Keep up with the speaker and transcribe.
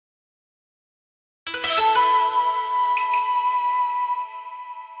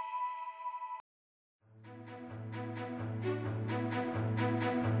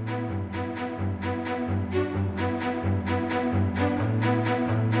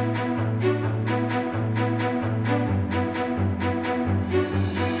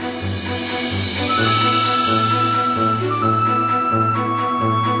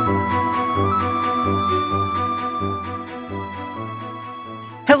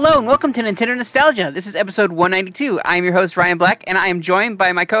Hello and welcome to Nintendo Nostalgia. This is episode 192. I'm your host Ryan Black, and I am joined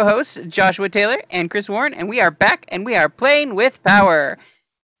by my co-hosts Joshua Taylor and Chris Warren, and we are back and we are playing with power.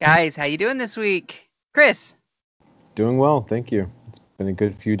 Guys, how you doing this week? Chris? Doing well, thank you. It's been a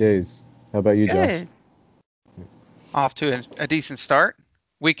good few days. How about you, Good. Josh? Off to a decent start.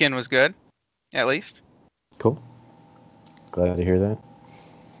 Weekend was good, at least. Cool. Glad to hear that.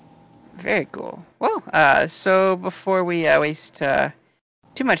 Very cool. Well, so before we waste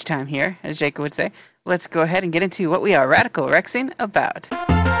too much time here, as Jacob would say, let's go ahead and get into what we are Radical Rexing about.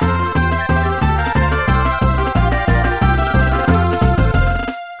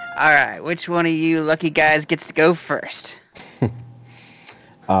 Alright, which one of you lucky guys gets to go first?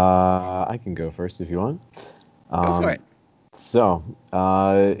 I can go first if you want. Go for it. So,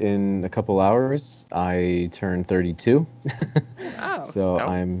 in a couple hours, I turn 32. Oh, so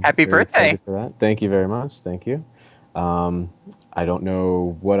I'm happy very birthday excited for that. Thank you very much. Thank you. I don't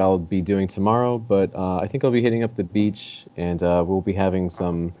know what I'll be doing tomorrow, but I think I'll be hitting up the beach, and we'll be having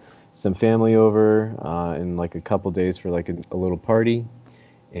some family over in like a couple days for like a little party.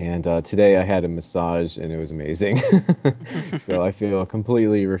 And today I had a massage, and it was amazing. So I feel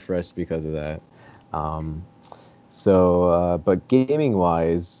completely refreshed because of that. But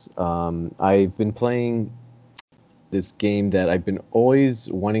gaming-wise, I've been playing this game that I've been always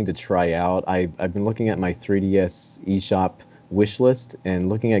wanting to try out. I've been looking at my 3DS eShop wish list and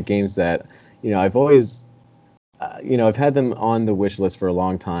looking at games that, I've always, I've had them on the wish list for a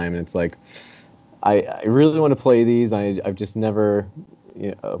long time, and it's like, I really want to play these. I've just never,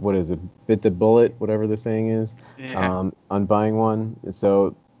 what is it, bit the bullet, whatever the saying is, on buying one. And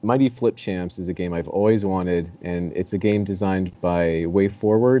so Mighty Flip Champs is a game I've always wanted, and it's a game designed by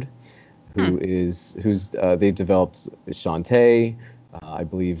WayForward, they've developed Shantae, I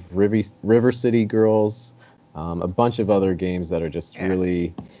believe River City Girls, a bunch of other games that are just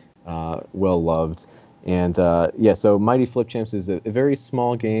really well loved. And so Mighty Flip Champs is a very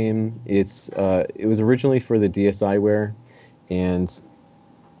small game. It was originally for the DSiWare, and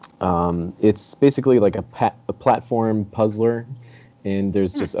it's basically like a platform puzzler, and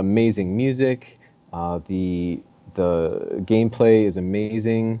there's just amazing music. The gameplay is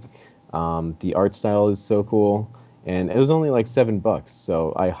amazing. The art style is so cool, and it was only like $7.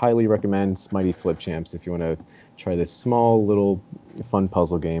 So I highly recommend Mighty Flip Champs if you want to try this small little fun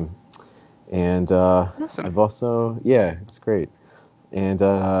puzzle game. And awesome. I've also, it's great. And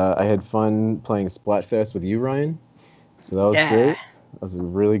I had fun playing Splatfest with you, Ryan. So that was great. That was a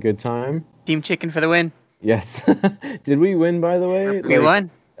really good time. Team Chicken for the win. Yes. Did we win, by the way? We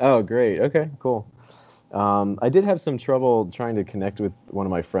won. Oh, great. Okay, cool. I did have some trouble trying to connect with one of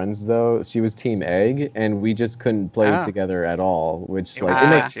my friends, though. She was Team Egg, and we just couldn't play together at all, which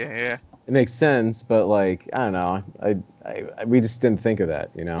it makes sense, but like, I don't know, we just didn't think of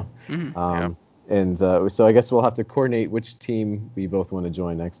that, Mm-hmm. And so I guess we'll have to coordinate which team we both want to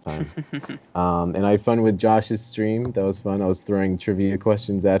join next time. And I had fun with Josh's stream. That was fun. I was throwing trivia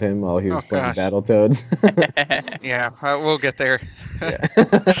questions at him while he was playing Battletoads. We'll get there.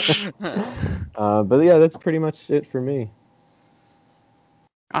 But yeah, that's pretty much it for me.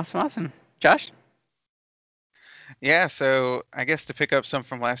 Awesome. Josh? Yeah, so I guess to pick up some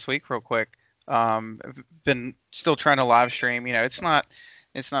from last week real quick, I've been still trying to live stream.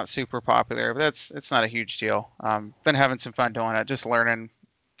 It's not super popular, but it's not a huge deal. Been having some fun doing it, just learning,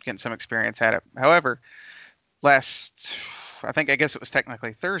 getting some experience at it. However, I guess it was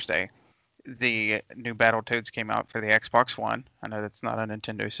technically Thursday, the new Battletoads came out for the Xbox One. I know that's not a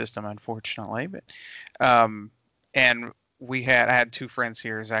Nintendo system, unfortunately, but and I had two friends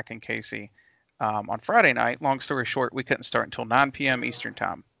here, Zach and Casey, on Friday night. Long story short, we couldn't start until 9 p.m. Eastern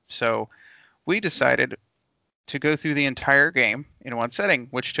time, so we decided to go through the entire game in one setting,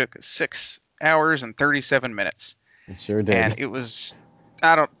 which took 6 hours and 37 minutes. It sure did. And it was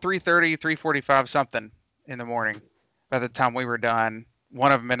 3:30, 3:45 something in the morning by the time we were done.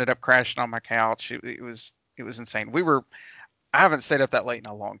 One of them ended up crashing on my couch. It was insane. I haven't stayed up that late in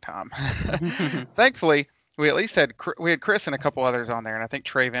a long time. Thankfully, we at least had Chris and a couple others on there, and I think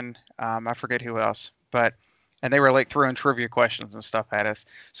Traven, I forget who else, and they were like throwing trivia questions and stuff at us,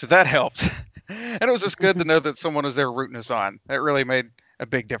 so that helped. And it was just good to know that someone was there rooting us on. That really made a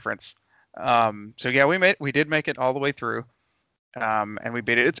big difference. So yeah, we did make it all the way through, and we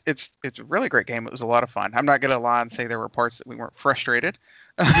beat it. It's a really great game. It was a lot of fun. I'm not gonna lie and say there were parts that we weren't frustrated.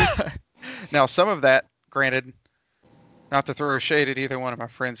 Now, some of that, granted, not to throw shade at either one of my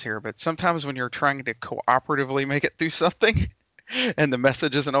friends here, but sometimes when you're trying to cooperatively make it through something, and the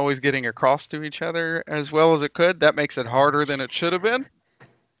message isn't always getting across to each other as well as it could, that makes it harder than it should have been.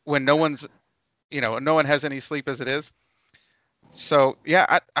 When no one has any sleep as it is. So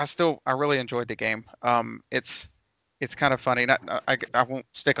yeah, I really enjoyed the game. It's kind of funny. I won't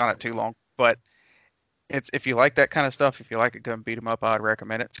stick on it too long, but it's if you like that kind of stuff, if you like a gun beat 'em up, I'd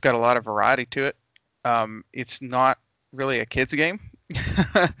recommend it. It's got a lot of variety to it. It's not really a kids game,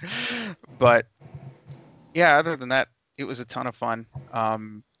 but yeah, other than that, it was a ton of fun.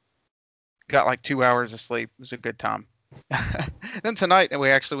 Got like 2 hours of sleep. It was a good time. Then tonight we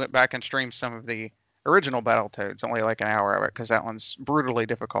actually went back and streamed some of the original Battletoads, only like an hour of it because that one's brutally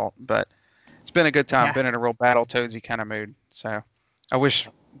difficult. But it's been a good time. Yeah. Been in a real Battletoadsy kind of mood. So I wish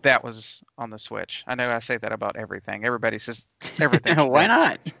that was on the Switch. I know I say that about everything. Everybody says everything. Why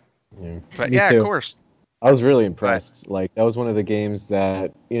not? Yeah. But Me yeah, too. of course. I was really impressed. Like that was one of the games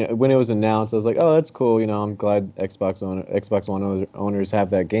that when it was announced, I was like, "Oh, that's cool." I'm glad Xbox One owners have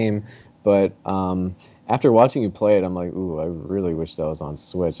that game. But after watching you play it, I'm like, "Ooh, I really wish that was on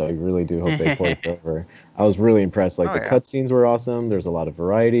Switch. I really do hope they port it over." I was really impressed. Like the cutscenes were awesome. There's a lot of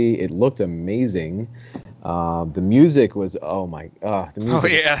variety. It looked amazing. The music was the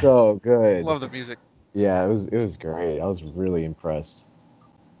music was so good. Love the music. Yeah, it was great. I was really impressed.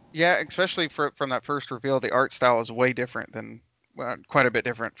 Yeah, especially from that first reveal, the art style is way different than, quite a bit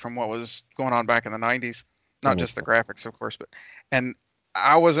different from what was going on back in the 90s. Not just the graphics, of course, and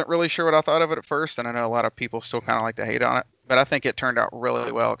I wasn't really sure what I thought of it at first, and I know a lot of people still kind of like to hate on it, but I think it turned out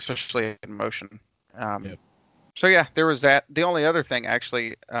really well, especially in motion. So yeah, there was that. The only other thing,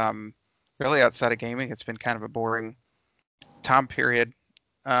 actually, really outside of gaming, it's been kind of a boring time period.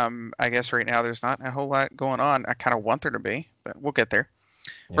 I guess right now there's not a whole lot going on. I kind of want there to be, but we'll get there.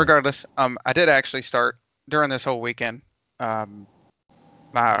 Yeah. Regardless, I did actually start during this whole weekend.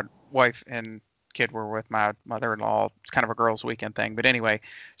 My wife and kid were with my mother-in-law. It's kind of a girls' weekend thing, but anyway,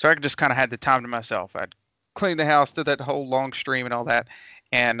 so I just kind of had the time to myself. I'd cleaned the house, did that whole long stream and all that,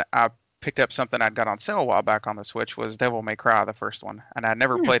 and I picked up something I'd got on sale a while back on the Switch. Was Devil May Cry, the first one, and I'd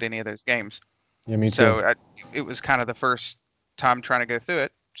never played any of those games. Yeah, me too. So it was kind of the first time trying to go through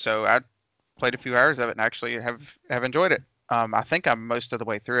it. So I played a few hours of it and actually have enjoyed it. I think I'm most of the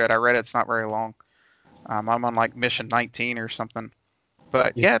way through it. I read it's not very long. I'm on like mission 19 or something.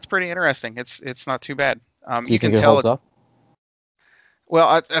 But yeah, it's pretty interesting. It's not too bad. You can tell it's up?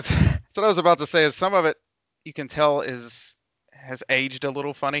 Well, that's what I was about to say. Is some of it you can tell has aged a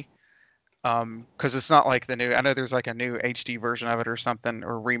little funny. Because it's not like the new. I know there's like a new HD version of it or something,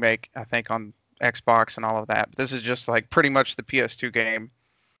 or remake, I think, on Xbox and all of that. But this is just like pretty much the PS2 game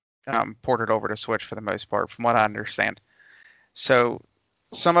ported over to Switch for the most part, from what I understand. So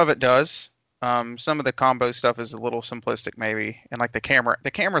some of it does. Some of the combo stuff is a little simplistic maybe, and like the camera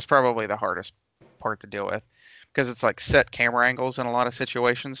is probably the hardest part to deal with because it's like set camera angles in a lot of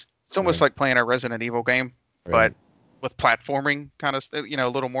situations. It's almost like playing a Resident Evil game, but with platforming kind of, a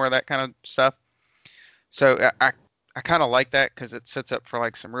little more of that kind of stuff. So I kind of like that because it sets up for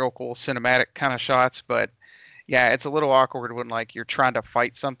like some real cool cinematic kind of shots. But yeah, it's a little awkward when like you're trying to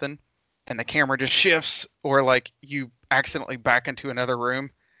fight something and the camera just shifts, or like you accidentally back into another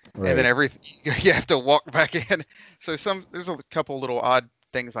room. Right. And then you have to walk back in. So there's a couple little odd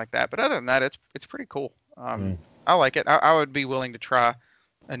things like that. But other than that, it's pretty cool. I like it. I would be willing to try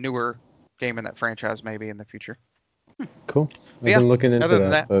a newer game in that franchise maybe in the future. Cool. I've been looking into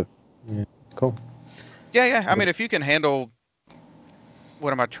that. But yeah, cool. Yeah. I mean, if you can handle,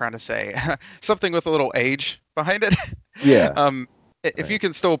 what am I trying to say? Something with a little age behind it. Yeah. If you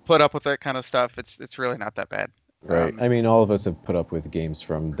can still put up with that kind of stuff, it's really not that bad. Right. I mean, all of us have put up with games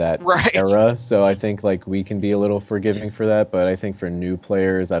from that era, so I think like we can be a little forgiving for that. But I think for new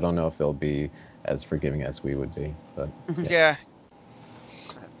players, I don't know if they'll be as forgiving as we would be. But yeah,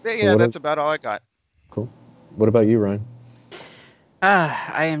 that's about all I got. Cool. What about you, Ryan?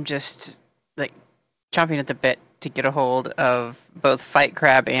 I am just like chomping at the bit to get a hold of both Fight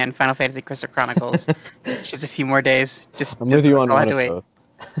Crab and Final Fantasy Crystal Chronicles. Just a few more days. I'm with you on one of those.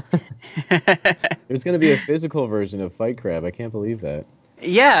 There's going to be a physical version of Fight Crab. I can't believe that.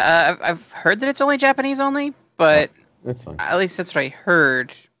 Yeah, I've heard that it's only Japanese only, but that's fine. At least that's what I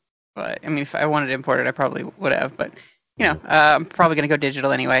heard. But I mean, if I wanted to import it, I probably would have. But I'm probably going to go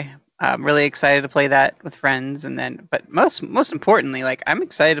digital anyway. I'm really excited to play that with friends, but most importantly, like I'm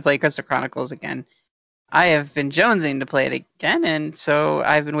excited to play Crystal Chronicles again. I have been jonesing to play it again, and so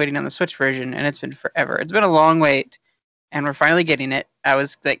I've been waiting on the Switch version, and it's been forever. It's been a long wait. And we're finally getting it. I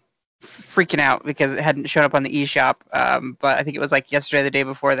was like freaking out because it hadn't shown up on the eShop. But I think it was like yesterday, the day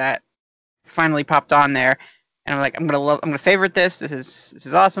before that, finally popped on there. And I'm like, I'm gonna favorite this. This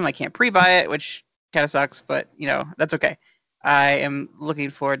is awesome. I can't pre-buy it, which kind of sucks, but that's okay. I am looking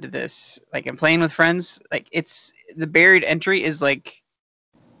forward to this. Like I'm playing with friends. Like the buried entry is like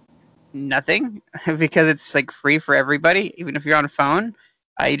nothing because it's like free for everybody, even if you're on a phone.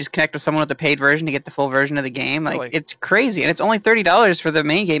 You just connect with someone with a paid version to get the full version of the game. Like Really? it's crazy, and it's only $30 for the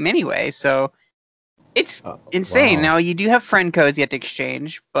main game anyway. So it's insane. Wow. Now you do have friend codes you have to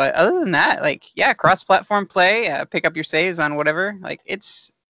exchange, but other than that, like yeah, cross-platform play, pick up your saves on whatever. Like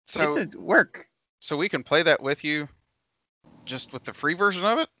it's a work. So we can play that with you, just with the free version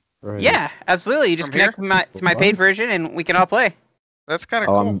of it. Right. Yeah, absolutely. You just From here? connect to my paid What? version, and we can all play. That's kind of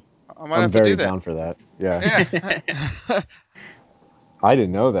Oh, cool. I might I'm have to very do that. down for that. Yeah. Yeah. I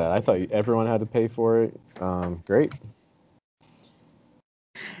didn't know that. I thought everyone had to pay for it. Great.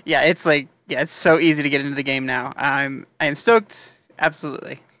 Yeah, it's like it's so easy to get into the game now. I'm stoked.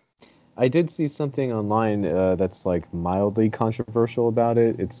 Absolutely. I did see something online that's like mildly controversial about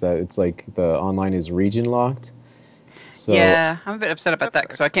it. It's like the online is region locked. So Yeah, I'm a bit upset about That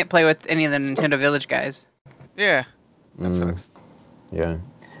that. So I can't play with any of the Nintendo Village guys. Yeah. That mm, sucks. yeah.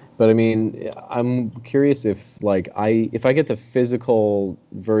 But I mean, I'm curious if if I get the physical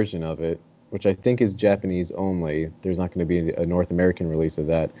version of it, which I think is Japanese only, there's not going to be a North American release of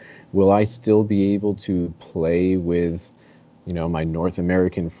that. Will I still be able to play with, my North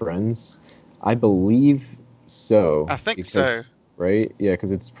American friends? I believe so. I think so. Right? Yeah,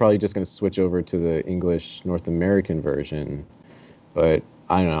 because it's probably just going to switch over to the English North American version. But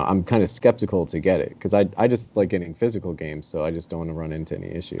I don't know. I'm kind of skeptical to get it because I just like getting physical games, so I just don't want to run into any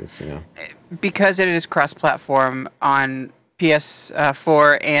issues. Because it is cross-platform on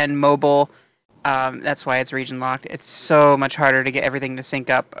PS4 and mobile. That's why it's region locked. It's so much harder to get everything to sync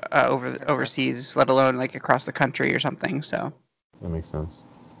up overseas, let alone like across the country or something. So. That makes sense.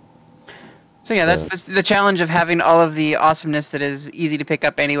 So yeah, that's the challenge of having all of the awesomeness that is easy to pick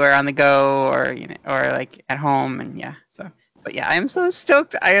up anywhere on the go or or like at home, and yeah. So, but yeah, I am so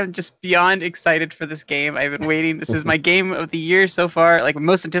stoked. I am just beyond excited for this game. I've been waiting. This is my game of the year so far, like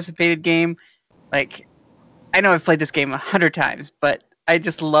most anticipated game. Like, I know I've played this game 100 times, but I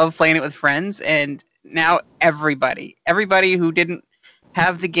just love playing it with friends, and now everybody who didn't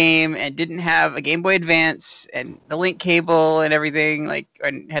have the game and didn't have a Game Boy Advance and the link cable and everything, like,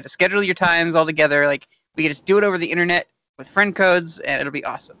 and had to schedule your times all together, like, we can just do it over the internet with friend codes, and it'll be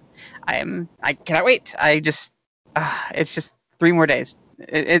awesome. I cannot wait. It's just 3 more days.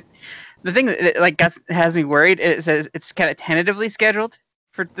 The thing that has me worried, it says it's kind of tentatively scheduled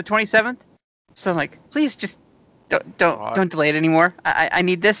for the 27th. So I'm like, please just don't delay it anymore. I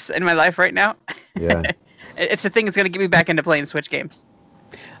need this in my life right now. Yeah. It's the thing that's gonna get me back into playing Switch games.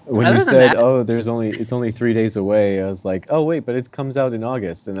 When Other you than said, that- "Oh, it's only 3 days away," I was like, "Oh wait, but it comes out in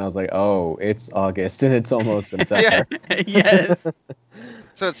August," and I was like, "Oh, it's August and it's almost September." Yes.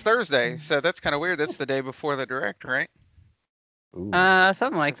 So it's Thursday. So that's kind of weird. That's the day before the direct, right? Ooh.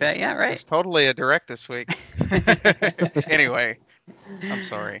 Something like that. Yeah, right. There's totally a direct this week. Anyway, I'm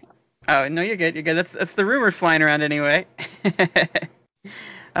sorry. Oh no, you're good. You're good. That's the rumors flying around anyway.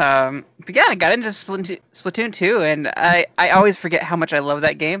 But yeah, I got into Splatoon 2, and I always forget how much I love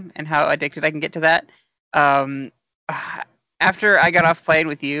that game and how addicted I can get to that. After I got off playing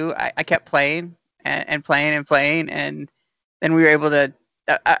with you, I kept playing and playing and playing, and then we were able to.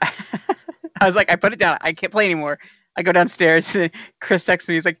 I was like, I put it down. I can't play anymore. I go downstairs, and Chris texts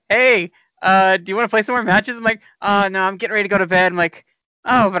me. He's like, "Hey, do you want to play some more matches?" I'm like, "Oh no, I'm getting ready to go to bed." I'm like,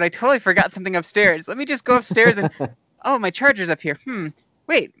 "Oh, but I totally forgot something upstairs. Let me just go upstairs and oh, my charger's up here.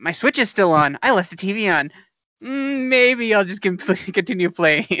 Wait, my Switch is still on. I left the TV on. Maybe I'll just continue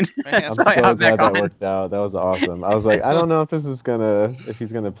playing." Man, I'm So I so hopped glad back on. that worked out. That was awesome. I was like, I don't know if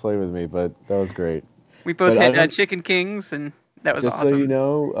he's gonna play with me, but that was great. We both But I hit don't- Chicken Kings, and that was Just awesome. so you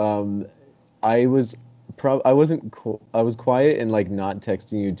know, I was I was quiet and like not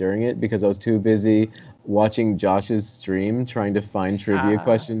texting you during it because I was too busy watching Josh's stream trying to find trivia Ah.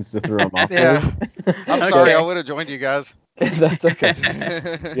 questions to throw him off Yeah. with. I'm Okay. sorry. I would have joined you guys. That's okay.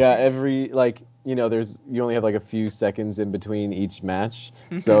 Yeah, every you only have like a few seconds in between each match.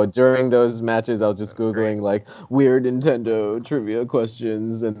 So during those matches, I was just That's great. Googling like weird Nintendo trivia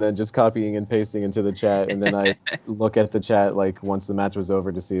questions and then just copying and pasting into the chat. And then I look at the chat like once the match was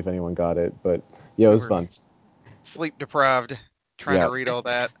over to see if anyone got it. But yeah, it was fun. Sleep deprived, trying Yeah. to read all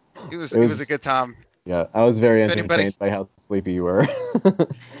that. It was It was- a good time. Yeah, I was very If entertained anybody- by how sleepy you were.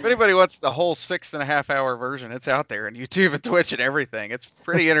 If anybody wants the whole 6.5-hour version, it's out there on YouTube and Twitch and everything. It's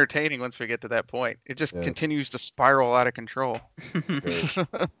pretty entertaining once we get to that point. It just Yeah. continues to spiral out of control. Great.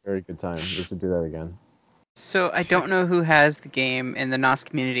 Very good time. We should do that again. So I don't know who has the game in the NOS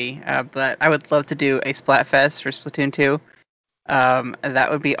community, but I would love to do a Splatfest for Splatoon 2.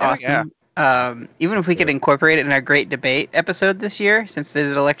 That would be Oh, awesome. Even if we could Sure. incorporate it in our great debate episode this year, since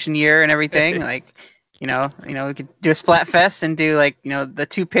there's an election year and everything, like we could do a Splatfest and do like, the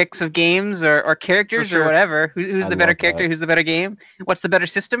 2 picks of games or characters sure. or whatever. Who's the better character? Who's the better game? What's the better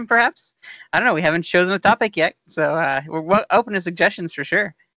system, perhaps? I don't know. We haven't chosen a topic yet, so we're open to suggestions for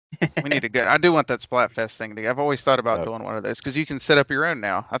sure. We need to get. I do want that Splatfest thing. I've always thought about doing one of those because you can set up your own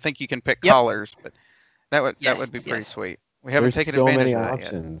now. I think you can pick colors, but that would be pretty sweet. We haven't taken advantage of that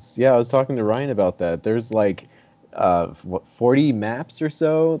options. Yeah, I was talking to Ryan about that. There's like 40 maps or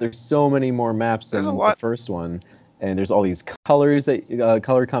so. There's so many more maps than the first one, and there's all these colors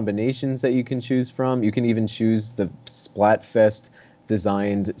color combinations that you can choose from. You can even choose the Splatfest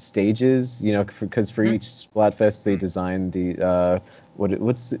designed stages, because for each Splatfest they designed the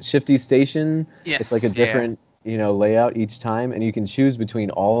what's Shifty Station. Yes, it's like a different layout each time, and you can choose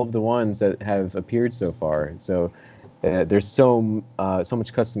between all of the ones that have appeared so far. So there's so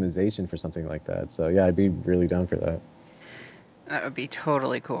much customization for something like that. So yeah, I'd be really down for that. That would be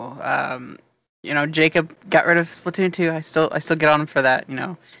totally cool. Jacob got rid of Splatoon 2. I still get on him for that.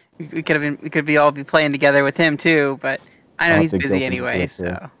 We could all be playing together with him too, but I know he's busy anyway.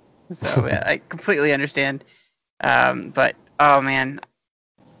 So yeah, I completely understand. But oh man,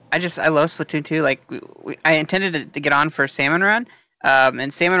 I love Splatoon 2. Like I intended to get on for Salmon Run.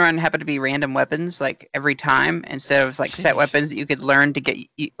 And Salmon Run happened to be random weapons like every time instead of like set weapons that you could learn to get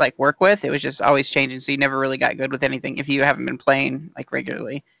like work with. It was just always changing, so you never really got good with anything if you haven't been playing like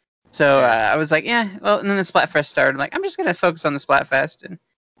regularly. So I was like, yeah, well, and then the Splatfest started. I'm like, I'm just gonna focus on the Splatfest, and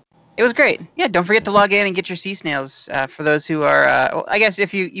it was great. Yeah, don't forget to log in and get your sea snails. For those who are, well, I guess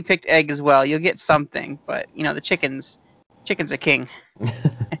if you picked egg as well, you'll get something. But the chickens are king.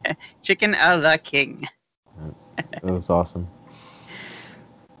 Chicken a la king. That was awesome.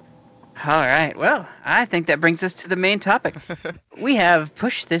 All right. Well, I think that brings us to the main topic. We have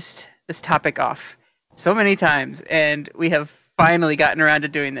pushed this topic off so many times, and we have finally gotten around to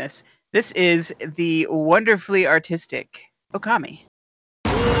doing this. This is the wonderfully artistic Okami.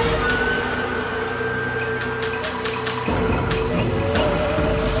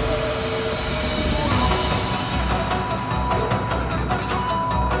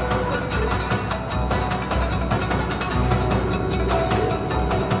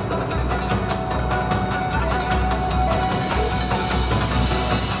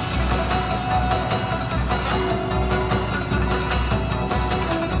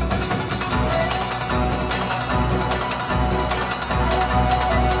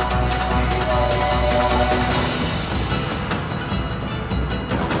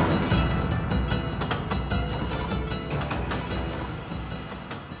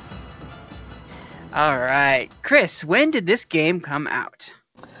 All right, Chris, when did this game come out?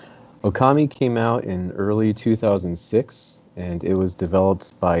 Okami came out in early 2006, and it was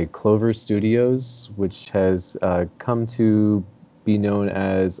developed by Clover Studios, which has come to be known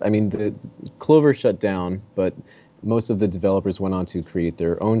as, Clover shut down, but most of the developers went on to create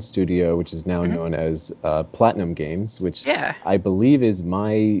their own studio, which is now known as Platinum Games, which I believe is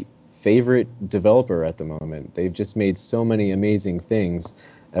my favorite developer at the moment. They've just made so many amazing things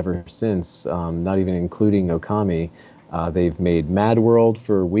ever since, not even including Okami. They've made Mad World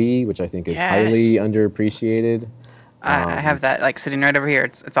for Wii, which I think is highly underappreciated. I have that like sitting right over here.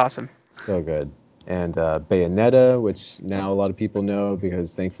 It's awesome. So good. And Bayonetta, which now a lot of people know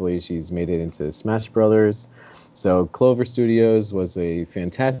because thankfully she's made it into Smash Brothers. So Clover Studios was a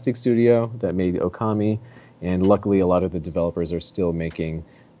fantastic studio that made Okami, and luckily a lot of the developers are still making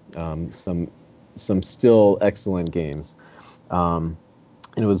some still excellent games.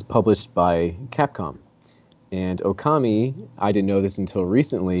 And it was published by Capcom. And Okami, I didn't know this until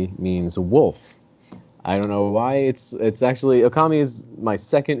recently, means wolf. I don't know why. It's actually, Okami is my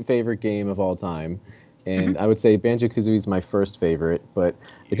second favorite game of all time. And I would say Banjo-Kazooie is my first favorite, but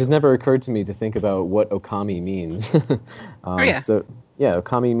it just never occurred to me to think about what Okami means. So, yeah,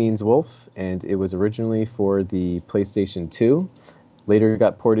 Okami means wolf, and it was originally for the PlayStation 2. Later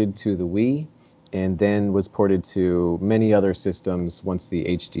got ported to the Wii, and then was ported to many other systems once the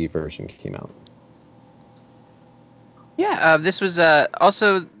HD version came out. Yeah, this was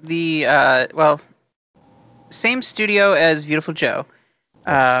also the, same studio as Beautiful Joe.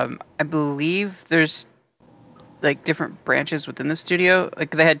 Yes. I believe there's like different branches within the studio.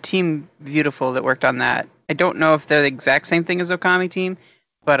 Like they had Team Beautiful that worked on that. I don't know if they're the exact same thing as Okami Team,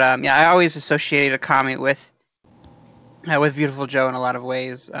 but I always associate Okami with Beautiful Joe in a lot of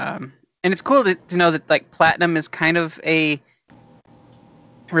ways. And it's cool to know that like Platinum is kind of a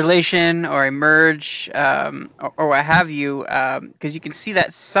relation or a merge or what have you, because you can see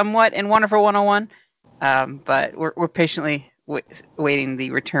that somewhat in Wonderful 101. But we're patiently awaiting the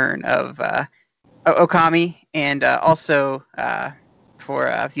return of Okami and also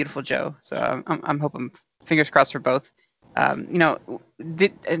for Beautiful Joe. So I'm hoping, fingers crossed for both. I don't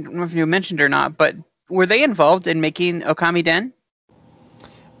know if you mentioned or not, but were they involved in making Okami Den?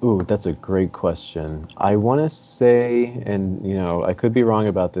 Ooh, that's a great question. I want to say, and I could be wrong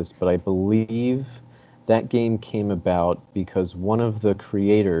about this, but I believe that game came about because one of the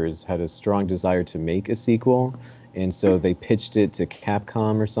creators had a strong desire to make a sequel, and so they pitched it to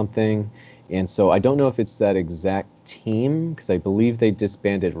Capcom or something. And so I don't know if it's that exact team, because I believe they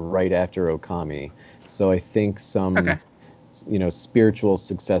disbanded right after Okami. So I think some, spiritual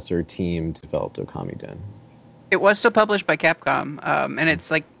successor team developed Okami Den. It was still published by Capcom, and it's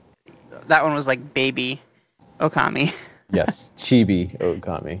like that one was like Baby Okami. Yes, Chibi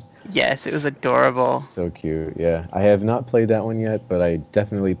Okami. Yes, it was adorable. So cute. Yeah, I have not played that one yet, but I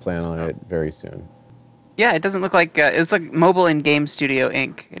definitely plan on it very soon. Yeah, it doesn't look like it's like Mobile and Game Studio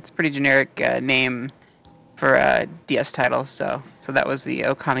Inc. It's a pretty generic name for a DS title. So that was the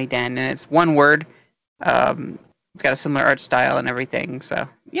Okami Den, and it's one word. It's got a similar art style and everything. So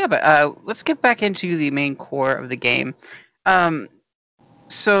yeah, but let's get back into the main core of the game.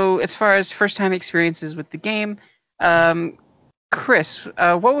 So as far as first time experiences with the game, Chris,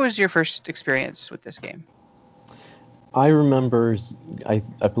 what was your first experience with this game? I remember, I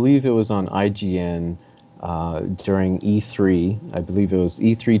believe it was on IGN during E3. I believe it was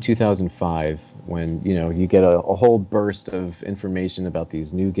E3 2005 when, you get a whole burst of information about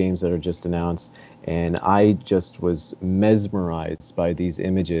these new games that are just announced. And I just was mesmerized by these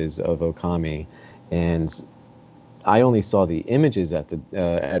images of Okami. And I only saw the images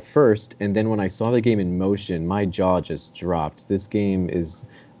at first, and then when I saw the game in motion, my jaw just dropped. This game is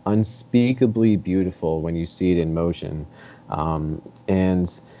unspeakably beautiful when you see it in motion.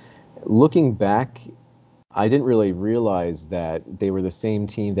 And looking back, I didn't really realize that they were the same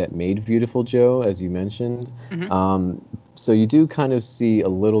team that made Beautiful Joe, as you mentioned. Mm-hmm. So you do kind of see a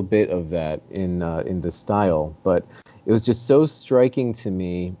little bit of that in the style, but it was just so striking to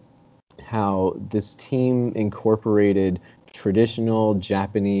me how this team incorporated traditional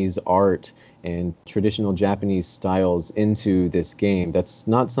Japanese art and traditional Japanese styles into this game. That's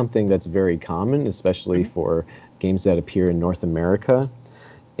not something that's very common, especially for games that appear in North America.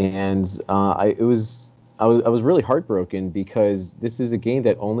 And I was really heartbroken because this is a game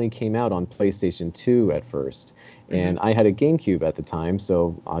that only came out on PlayStation 2 at first. And I had a GameCube at the time,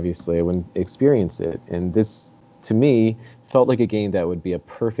 so obviously I wouldn't experience it. And this, to me, felt like a game that would be a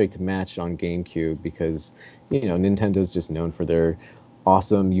perfect match on GameCube because, Nintendo's just known for their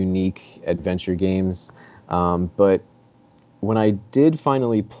awesome, unique adventure games. But when I did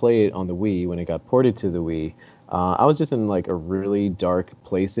finally play it on the Wii, when it got ported to the Wii, I was just in like a really dark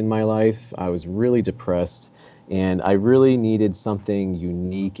place in my life. I was really depressed, and I really needed something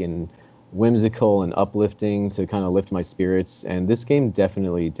unique and whimsical and uplifting to kind of lift my spirits. And this game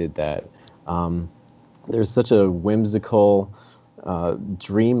definitely did that. There's such a whimsical,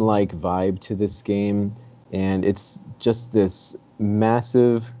 dreamlike vibe to this game, and it's just this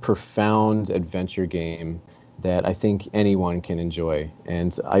massive, profound adventure game that I think anyone can enjoy.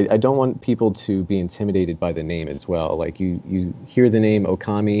 And I don't want people to be intimidated by the name as well. Like you hear the name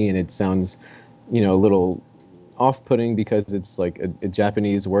Okami and it sounds, a little off-putting because it's like a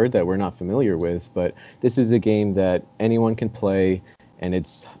Japanese word that we're not familiar with, but this is a game that anyone can play, and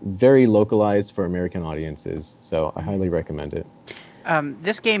it's very localized for American audiences, so I highly recommend it.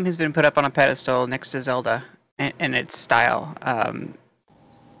 This game has been put up on a pedestal next to Zelda in its style, and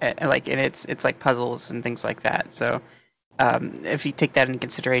it's like puzzles and things like that. So if you take that into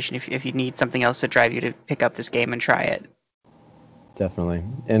consideration, if you need something else to drive you to pick up this game and try it. Definitely.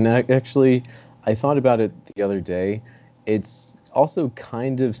 And actually, I thought about it the other day. It's also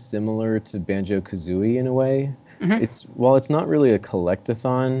kind of similar to Banjo-Kazooie in a way. Mm-hmm. While it's not really a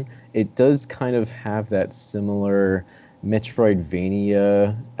collectathon, it does kind of have that similar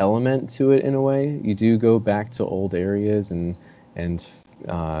Metroidvania element to it in a way. You do go back to old areas and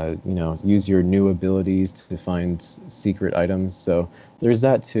use your new abilities to find secret items. So there's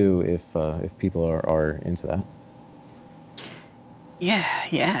that too if people are into that.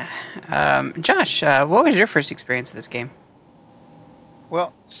 Yeah. Josh, what was your first experience with this game?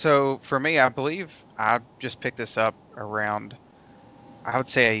 Well, so for me, I believe I just picked this up around, I would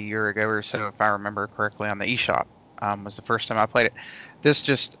say a year ago or so, if I remember correctly, on the eShop. Was the first time I played it. This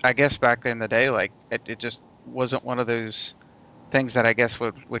just, I guess back in the day, like it just wasn't one of those things that I guess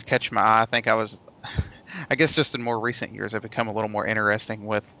would catch my eye. I think I guess just in more recent years, I've become a little more interesting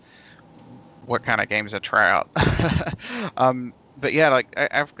with what kind of games I try out. But yeah, like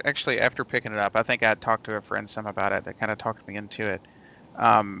after picking it up, I think I talked to a friend some about it that kind of talked me into it.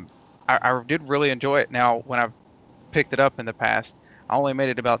 I did really enjoy it. Now, when I've picked it up in the past, I only made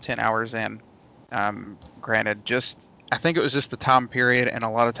it about 10 hours in. Granted, I think it was just the time period, and a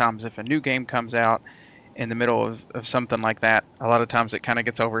lot of times if a new game comes out in the middle of something like that, a lot of times it kind of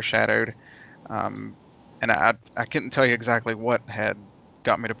gets overshadowed. And I couldn't tell you exactly what had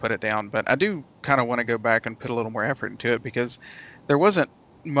got me to put it down, but I do kind of want to go back and put a little more effort into it, because there wasn't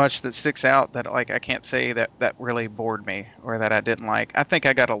much that sticks out that like I can't say that really bored me or that I didn't like. I think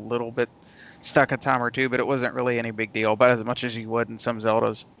I got a little bit stuck a time or two, but it wasn't really any big deal, about as much as you would in some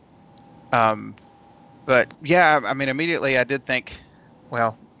Zeldas. But yeah, I mean, immediately I did think,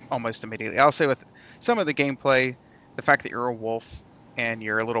 well, almost immediately, I'll say with some of the gameplay, the fact that you're a wolf and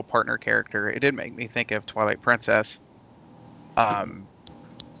you're a little partner character, it did make me think of Twilight Princess.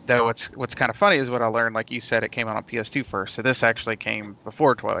 Though what's kind of funny is what I learned, like you said, it came out on PS2 first, so this actually came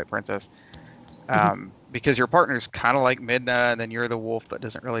before Twilight Princess. Because your partner's kind of like Midna, and then you're the wolf that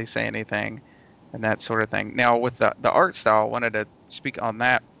doesn't really say anything, and that sort of thing. Now, with the art style, I wanted to speak on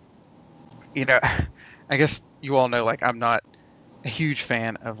that. You know, I guess you all know, like, I'm not a huge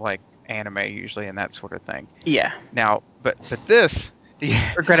fan of, like, anime usually and that sort of thing. Yeah. But this,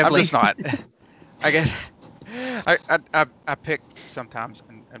 yeah, Regrettably. I'm just not. I guess I pick sometimes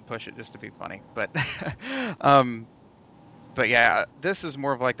and push it just to be funny, but yeah, this is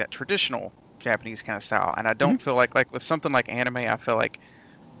more of like that traditional Japanese kind of style, and I don't feel like with something like anime, I feel like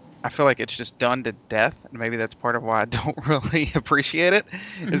it's just done to death, and maybe that's part of why I don't really appreciate it.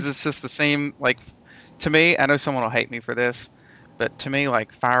 Is it's just the same, like, to me, I know someone will hate me for this, but to me,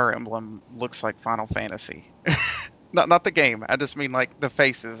 like, Fire Emblem looks like Final Fantasy. Not the game. I just mean like the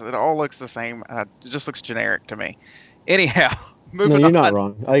faces. It all looks the same. It just looks generic to me. Anyhow, moving on. No, you're not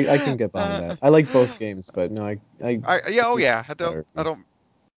wrong. I can get behind that. I like both games, but no, I don't.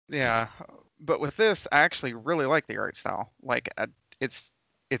 Yeah, but with this, I actually really like the art style. Like,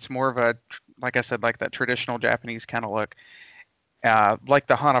 it's more of a, like I said, like that traditional Japanese kind of look. Like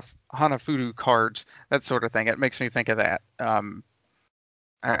the Hanafuda cards, that sort of thing. It makes me think of that.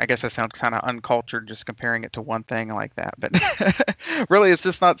 I guess that sounds kind of uncultured, just comparing it to one thing like that. But really, it's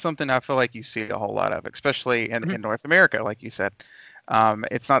just not something I feel like you see a whole lot of, especially in North America, like you said.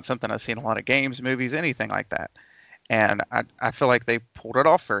 It's not something I've seen a lot of games, movies, anything like that. And I feel like they pulled it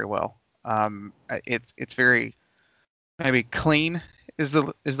off very well. It's very, maybe clean is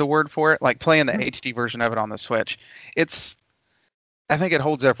the word for it. Like playing the HD version of it on the Switch, I think it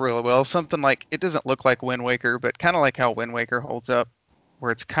holds up really well. Something like, it doesn't look like Wind Waker, but kind of like how Wind Waker holds up,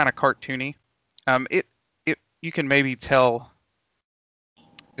 where it's kind of cartoony. You can maybe tell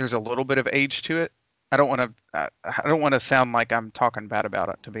there's a little bit of age to it. I don't want to sound like I'm talking bad about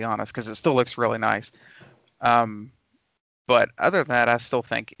it, to be honest, because it still looks really nice. But other than that, I still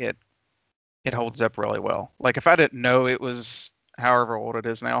think it holds up really well. Like, if I didn't know it was however old it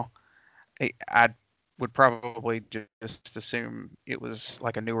is now, I would probably just assume it was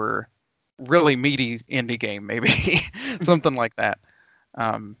like a newer, really meaty indie game, maybe something like that.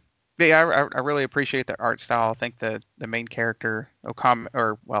 But yeah, I really appreciate the art style. I think the main character, Okami,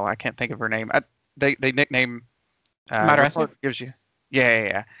 or, well, I can't think of her name. They nickname Madrasu gives you.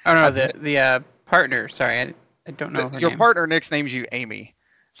 Yeah. Oh no, the partner. Sorry, I don't know her your name. partner nicknames you Amy,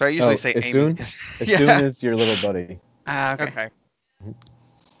 so I usually say Amy. Soon as your little buddy. Okay.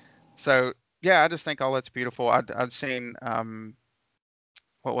 So yeah, I just think all that's beautiful. I'd seen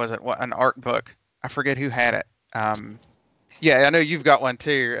what was it? An art book. I forget who had it. Yeah, I know you've got one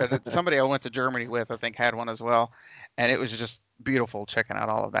too. Somebody I went to Germany with, I think, had one as well, and it was just beautiful checking out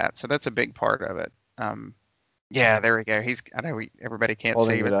all of that. So that's a big part of it. Yeah, there we go. I know everybody can't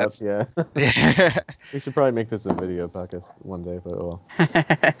Holding see, it but up, yeah. We should probably make this a video podcast one day, but well.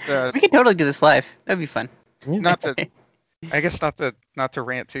 So, we could totally do this live. That'd be fun. I guess not to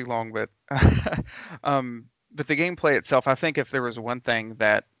rant too long, but but the gameplay itself, I think if there was one thing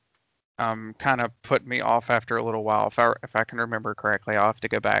that kind of put me off after a little while, if I can remember correctly, I'll have to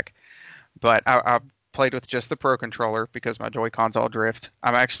go back. But I played with just the Pro controller because my Joy-Cons all drift.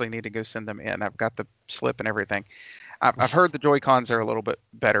 I actually need to go send them in. I've got the slip and everything. I've heard the Joy-Cons are a little bit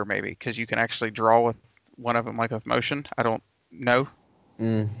better, maybe, because you can actually draw with one of them, like with motion. I don't know.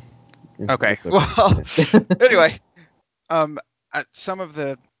 Okay. Well, anyway, some of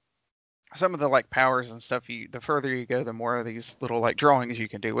the like powers and stuff, the further you go, the more of these little like drawings you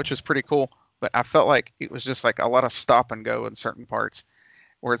can do, which is pretty cool. But I felt like it was just like a lot of stop and go in certain parts,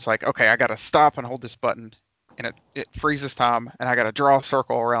 where it's like, okay, I got to stop and hold this button, and it freezes time, and I got to draw a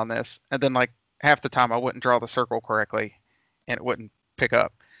circle around this, and then like half the time I wouldn't draw the circle correctly, and it wouldn't pick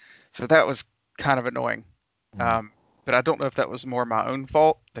up. So that was kind of annoying. But I don't know if that was more my own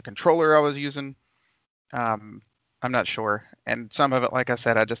fault, the controller I was using. I'm not sure. And some of it, like I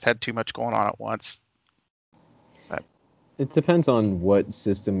said, I just had too much going on at once. But It depends on what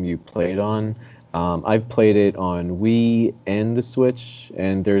system you played on. I've played it on Wii and the Switch,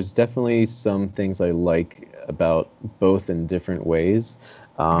 and there's definitely some things I like about both in different ways.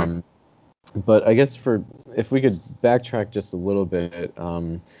 Um, but I guess if we could backtrack just a little bit,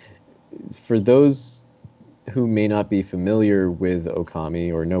 for those who may not be familiar with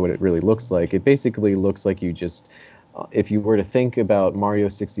Okami or know what it really looks like, it basically looks like you just, if you were to think about Mario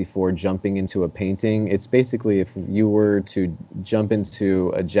 64 jumping into a painting, it's basically if you were to jump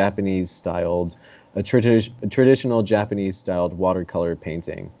into a traditional Japanese-styled watercolor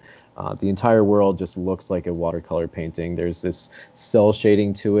painting. The entire world just looks like a watercolor painting. There's this cell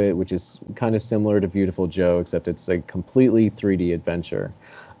shading to it, which is kind of similar to Beautiful Joe, except it's a completely 3D adventure.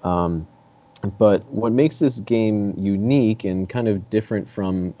 But what makes this game unique and kind of different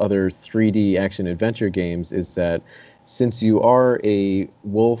from other 3D action-adventure games is that since you are a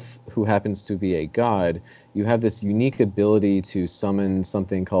wolf who happens to be a god, you have this unique ability to summon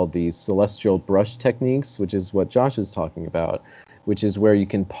something called the Celestial Brush techniques, which is what Josh is talking about, which is where you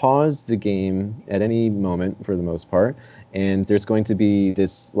can pause the game at any moment for the most part, and there's going to be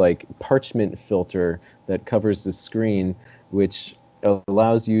this like parchment filter that covers the screen, which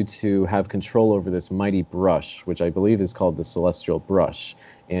allows you to have control over this mighty brush, which I believe is called the Celestial Brush.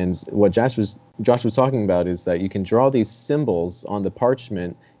 And what Josh was talking about is that you can draw these symbols on the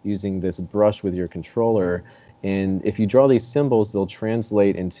parchment using this brush with your controller. And if you draw these symbols, they'll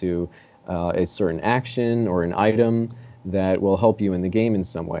translate into a certain action or an item that will help you in the game in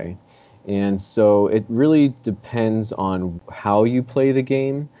some way. And so it really depends on how you play the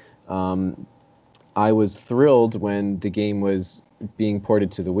game. I was thrilled when the game was being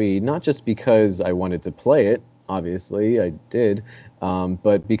ported to the Wii, not just because I wanted to play it, obviously I did,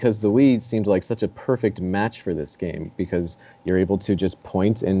 but because the Wii seemed like such a perfect match for this game, because you're able to just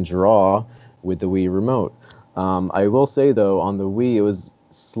point and draw with the Wii remote. I will say, though, on the Wii, it was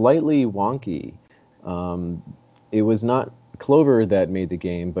slightly wonky. It was not Clover that made the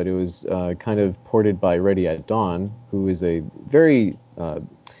game, but it was kind of ported by Ready at Dawn, who is a very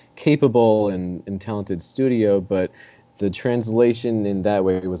capable and talented studio, but the translation in that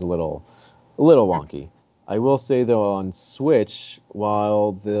way was a little wonky. I will say, though, on Switch,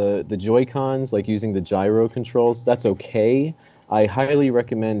 while the Joy-Cons, like using the gyro controls, that's okay, I highly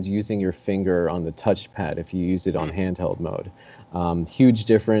recommend using your finger on the touchpad if you use it on handheld mode. Huge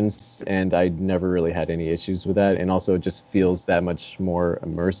difference, and I never really had any issues with that, and also it just feels that much more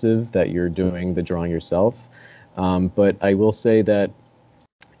immersive that you're doing the drawing yourself. But I will say that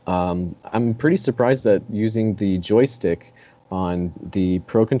I'm pretty surprised that using the joystick on the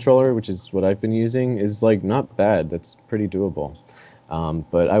Pro Controller, which is what I've been using, is like not bad. That's pretty doable.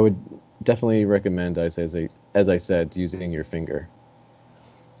 But I would definitely recommend, as I said, using your finger.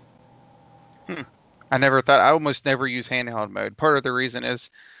 I almost never use handheld mode. Part of the reason is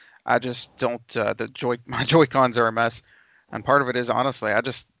I just don't, my Joy-Cons are a mess. And part of it is, honestly, I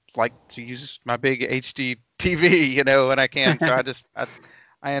just like to use my big HD TV, when I can. So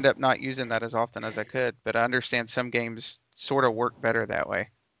I end up not using that as often as I could, but I understand some games sort of work better that way.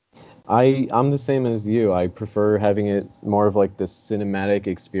 I'm the same as you. I prefer having it more of like the cinematic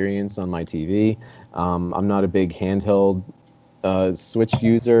experience on my TV. I'm not a big handheld Switch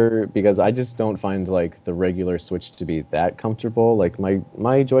user because I just don't find like the regular Switch to be that comfortable. Like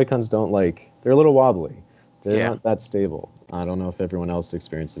my Joy-Cons they're a little wobbly. They're not that stable. I don't know if everyone else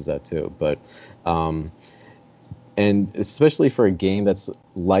experiences that too, but and especially for a game that's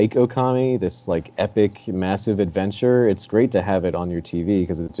like Okami, this like epic, massive adventure, it's great to have it on your TV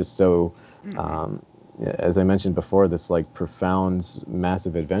because it's just so, as I mentioned before, this like profound,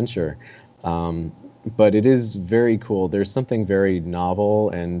 massive adventure. But it is very cool. There's something very novel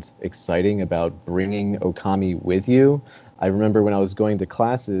and exciting about bringing Okami with you. I remember when I was going to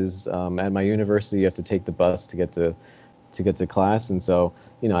classes at my university, you have to take the bus to get to class, and so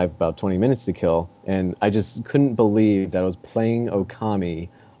I have about 20 minutes to kill, and I just couldn't believe that I was playing Okami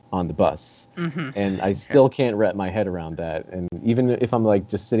on the bus, and I still can't wrap my head around that. And even if I'm like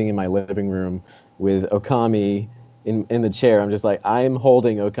just sitting in my living room with Okami in the chair, I'm just like, I'm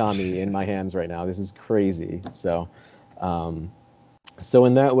holding Okami in my hands right now. This is crazy. So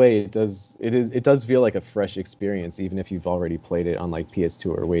in that way, it does feel like a fresh experience, even if you've already played it on like PS2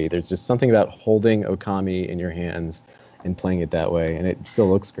 or Wii. There's just something about holding Okami in your hands and playing it that way, and it still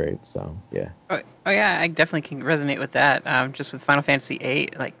looks great. So yeah. Oh yeah, I definitely can resonate with that. Just with Final Fantasy VIII,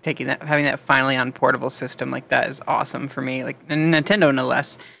 like having that finally on portable system like that is awesome for me. Like Nintendo no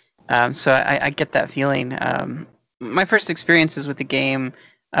less. So I get that feeling. My first experiences with the game,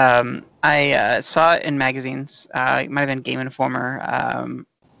 I saw it in magazines. It might have been Game Informer,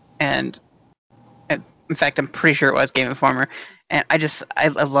 and In fact, I'm pretty sure it was Game Informer, and I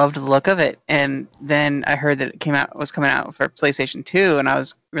loved the look of it. And then I heard that it was coming out for PlayStation 2, and I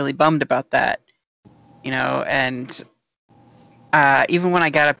was really bummed about that. And even when I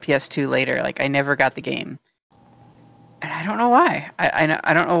got a PS2 later, like I never got the game, and I don't know why.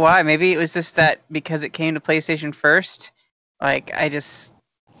 I don't know why. Maybe it was just that because it came to PlayStation first, like I it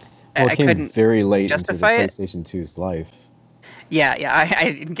came couldn't very late into the justify it. PlayStation 2's life. Yeah,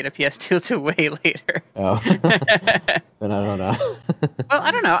 I didn't get a PS2 till way later. Oh, then I don't know. Well,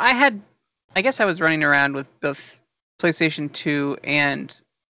 I don't know. I guess I was running around with both PlayStation 2 and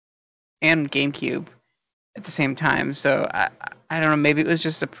GameCube at the same time, so I don't know. Maybe it was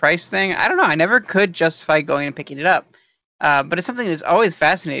just a price thing. I don't know. I never could justify going and picking it up, but it's something that's always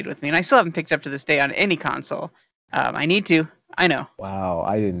fascinated with me, and I still haven't picked it up to this day on any console. I need to. I know. Wow,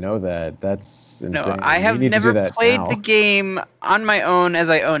 I didn't know that. That's insane. No, I have never played the game on my own as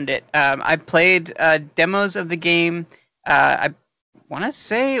I owned it. I played demos of the game. I want to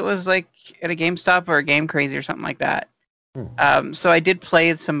say it was like at a GameStop or a Game Crazy or something like that. So I did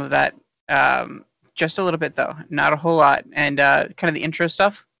play some of that, just a little bit though, not a whole lot, and kind of the intro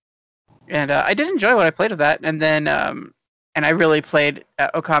stuff. And I did enjoy what I played of that. And then and I really played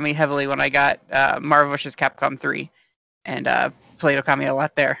Okami heavily when I got Marvel vs. Capcom 3. And played Okami a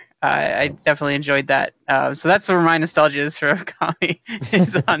lot there. I definitely enjoyed that. So that's where my nostalgia is for Okami,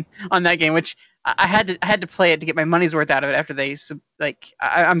 is on that game, which I had to play it to get my money's worth out of it. After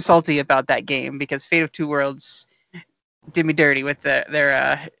I'm salty about that game because Fate of Two Worlds did me dirty with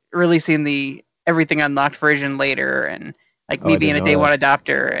their releasing the everything unlocked version later, and like me being a day one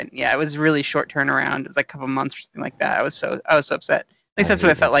adopter, and yeah, it was really short turnaround. It was like a couple months or something like that. I was so upset. At least that's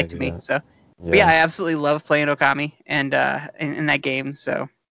what it felt like to me. So. Yeah. But yeah, I absolutely love playing Okami and in that game. So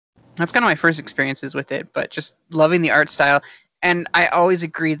that's kind of my first experiences with it. But just loving the art style, and I always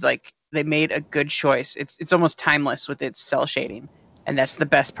agreed like they made a good choice. It's almost timeless with its cell shading, and that's the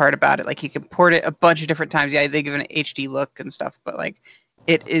best part about it. Like you can port it a bunch of different times. Yeah, they give it an HD look and stuff, but like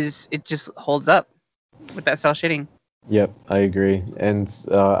it just holds up with that cell shading. Yep, I agree. And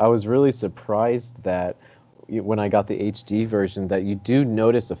I was really surprised that when I got the HD version that you do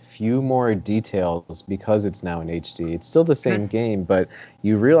notice a few more details because it's now in HD. It's still the same game, but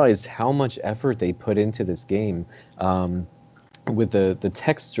you realize how much effort they put into this game with the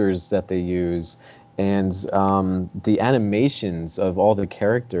textures that they use and the animations of all the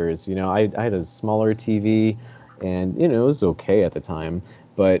characters. I had a smaller TV and, it was okay at the time,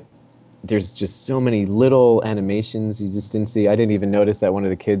 but there's just so many little animations you just didn't see. I didn't even notice that one of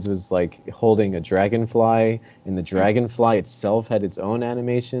the kids was like holding a dragonfly, and the dragonfly itself had its own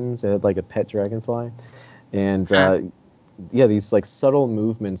animations. It had like a pet dragonfly, and yeah, these like subtle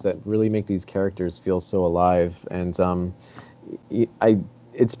movements that really make these characters feel so alive. And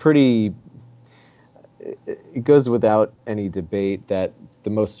it's pretty. It goes without any debate that the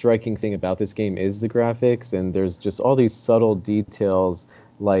most striking thing about this game is the graphics, and there's just all these subtle details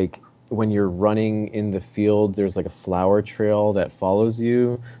like. When you're running in the field, there's like a flower trail that follows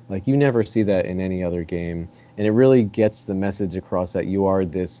you. Like you never see that in any other game. And it really gets the message across that you are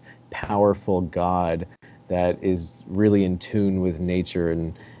this powerful god that is really in tune with nature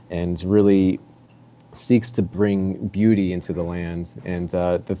and really seeks to bring beauty into the land. And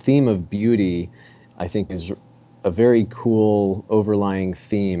the theme of beauty, I think, is a very cool overlying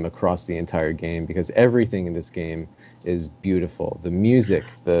theme across the entire game because everything in this game is beautiful. The music,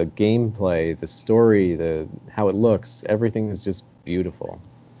 the gameplay, the story, how it looks, everything is just beautiful.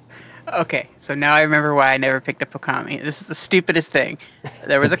 Okay, so now I remember why I never picked up Okami. This is the stupidest thing.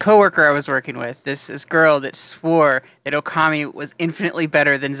 There was a coworker I was working with, this girl that swore that Okami was infinitely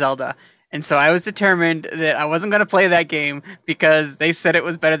better than Zelda. And so I was determined that I wasn't going to play that game because they said it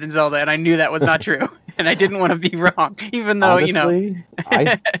was better than Zelda, and I knew that was not true. And I didn't want to be wrong, even though, honestly,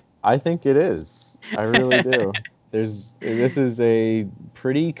 I think it is. I really do. This is a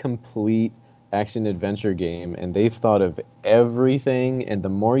pretty complete action-adventure game, and they've thought of everything, and the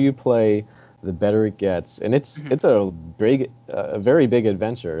more you play, the better it gets. And it's a very big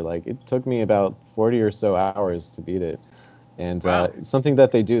adventure. Like, it took me about 40 or so hours to beat it. And something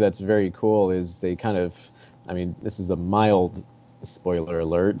that they do that's very cool is they kind of, I mean, this is a mild spoiler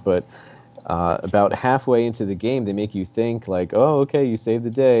alert, but about halfway into the game, they make you think like, oh, okay, you saved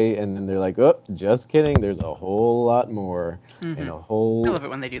the day. And then they're like, oh, just kidding. There's a whole lot more. And a whole... I love it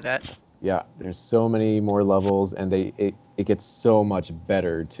when they do that. Yeah, there's so many more levels, and it gets so much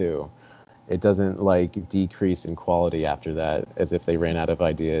better, too. It doesn't like decrease in quality after that, as if they ran out of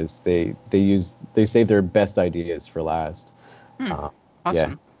ideas. They save their best ideas for last. Awesome.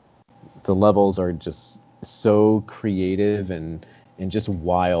 Yeah, the levels are just so creative and just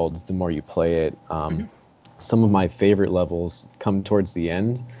wild the more you play it. some of my favorite levels come towards the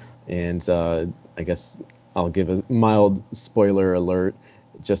end, and I guess I'll give a mild spoiler alert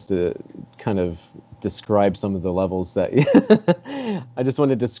just to kind of describe some of the levels that I just want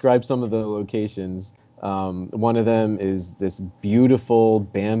to describe some of the locations. One of them is this beautiful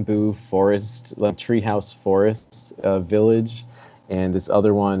bamboo forest, like treehouse forest village. And this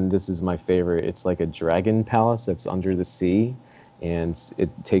other one, this is my favorite. It's like a dragon palace that's under the sea. And it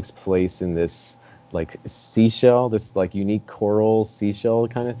takes place in this like seashell, this like unique coral seashell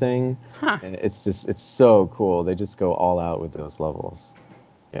kind of thing. Huh. And it's so cool. They just go all out with those levels.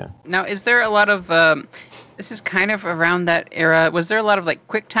 Yeah. Now, is there a lot of this is kind of around that era? Was there a lot of like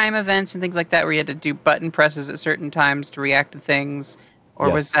quick time events and things like that where you had to do button presses at certain times to react to things, or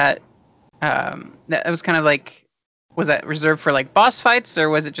was Yes. that was kind of like, was that reserved for like boss fights, or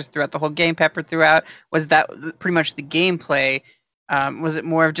was it just throughout the whole game, peppered throughout? Was that pretty much the gameplay? Was it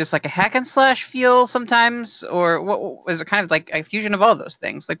more of just like a hack and slash feel sometimes, or what was it kind of like a fusion of all those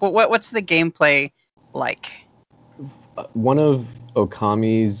things? Like what's the gameplay like? One of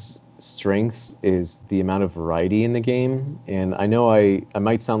Okami's strengths is the amount of variety in the game, and I know I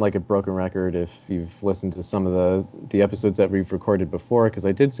might sound like a broken record if you've listened to some of the episodes that we've recorded before, because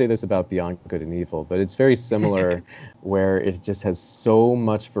I did say this about Beyond Good and Evil, but it's very similar where it just has so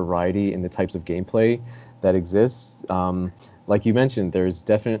much variety in the types of gameplay that exists. Like you mentioned, there's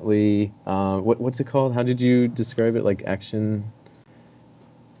definitely what's it called? How did you describe it? Like action?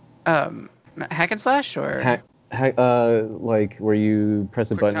 Hack and slash, or Like where you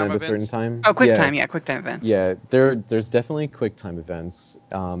press a Quick button time at a certain events? time? quick time, quick time events. Yeah, there's definitely quick time events,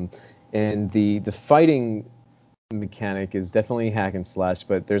 and the fighting mechanic is definitely hack and slash,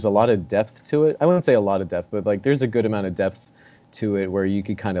 but there's a lot of depth to it. I wouldn't say a lot of depth, but like there's a good amount of depth to it where you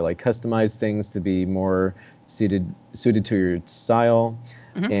could kind of like customize things to be more suited to your style,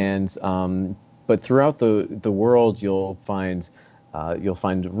 Mhm. and but throughout the world you'll find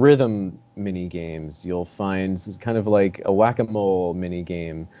rhythm mini games. You'll find kind of like a whack-a-mole mini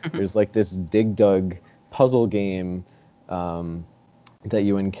game. Mhm. There's like this Dig Dug puzzle game that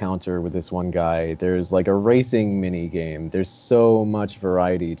you encounter with this one guy. There's like a racing mini game. There's so much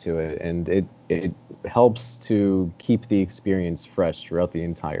variety to it, and it helps to keep the experience fresh throughout the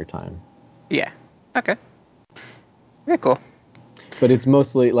entire time. Yeah. Okay. Very cool. But it's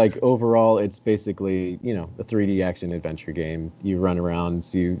mostly like overall, it's basically, a 3D action adventure game. You run around,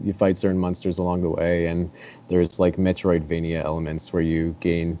 you fight certain monsters along the way, and there's like Metroidvania elements where you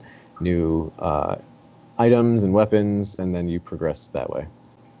gain new items and weapons, and then you progress that way.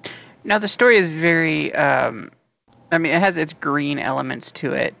 Now the story is very. I mean, it has its green elements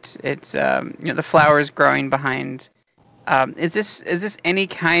to it. It's the flowers growing behind. Is this any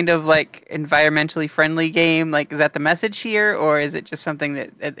kind of like environmentally friendly game? Like, is that the message here, or is it just something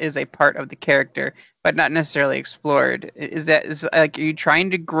that is a part of the character but not necessarily explored? Is like, are you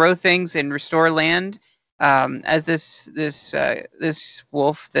trying to grow things and restore land as this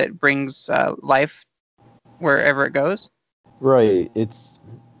wolf that brings life wherever it goes? Right.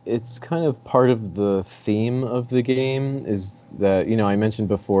 It's kind of part of the theme of the game is that, I mentioned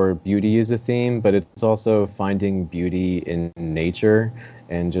before beauty is a theme, but it's also finding beauty in nature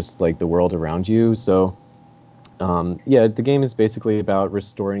and just like the world around you. So, the game is basically about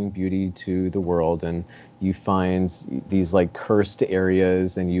restoring beauty to the world, and you find these like cursed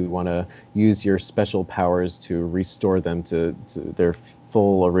areas and you want to use your special powers to restore them to their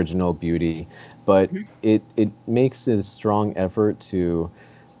full original beauty. But it makes a strong effort to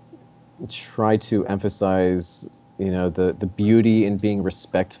try to emphasize, the beauty in being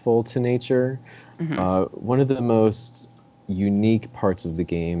respectful to nature. One of the most unique parts of the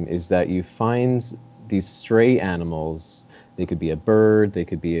game is that you find these stray animals. They could be a bird, they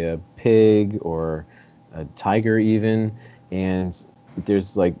could be a pig, or a tiger even. And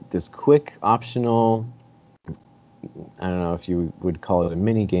there's like this quick optional, I don't know if you would call it a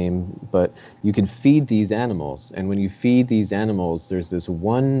mini game, but you can feed these animals. And when you feed these animals, there's this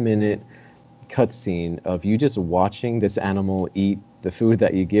 1 minute cutscene of you just watching this animal eat the food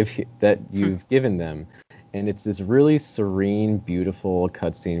that you've given them. And it's this really serene, beautiful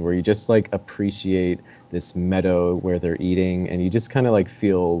cutscene where you just like appreciate this meadow where they're eating, and you just kind of like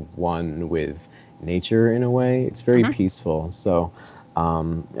feel one with nature in a way. It's very peaceful. So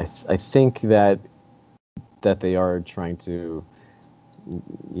I think that they are trying to,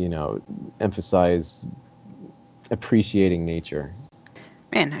 emphasize appreciking nature.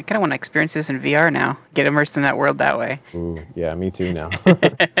 Man, I kind of want to experience this in VR now. Get immersed in that world that way. Ooh, yeah, me too now.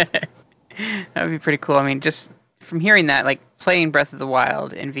 That would be pretty cool. I mean, just from hearing that, like playing Breath of the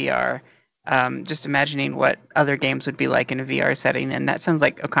Wild in VR, just imagining what other games would be like in a VR setting, and that sounds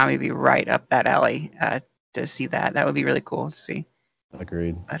like Okami would be right up that alley. to see that. That would be really cool to see.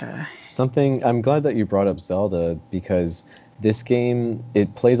 Agreed. But I'm glad that you brought up Zelda, because this game,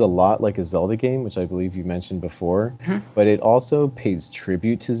 it plays a lot like a Zelda game, which I believe you mentioned before, but it also pays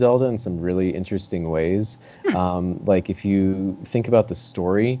tribute to Zelda in some really interesting ways. Like if you think about the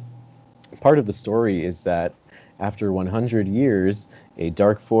story, part of the story is that after 100 years, a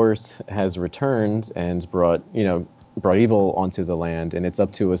dark force has returned and brought evil onto the land, and it's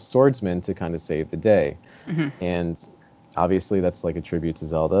up to a swordsman to kind of save the day. And obviously that's like a tribute to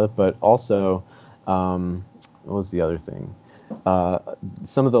Zelda, but also, what was the other thing?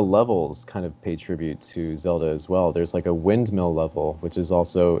 Some of the levels kind of pay tribute to Zelda as well. There's like a windmill level, which is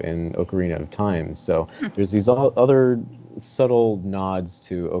also in Ocarina of Time. So there's these other subtle nods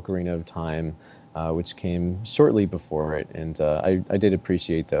to Ocarina of Time, which came shortly before it, and I did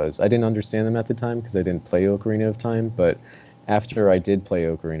appreciate those. I didn't understand them at the time because I didn't play Ocarina of Time, but after I did play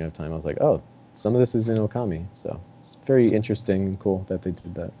Ocarina of Time, I was like, oh, some of this is in Okami. So it's very interesting and cool that they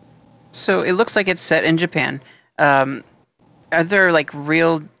did that. So it looks like it's set in Japan. Are there like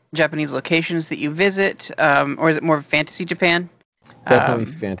real Japanese locations that you visit, or is it more fantasy Japan?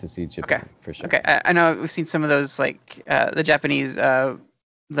 Definitely fantasy Japan, for sure. Okay, I know we've seen some of those, like the Japanese, the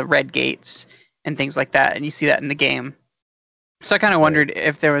red gates and things like that, and you see that in the game. So I kind of wondered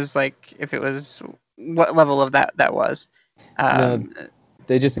if it was what level of that was. No,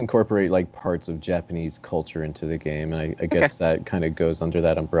 they just incorporate like parts of Japanese culture into the game, and I guess that kind of goes under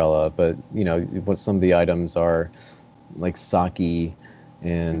that umbrella. But what some of the items are, like sake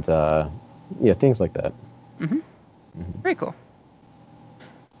and things like that. Very cool.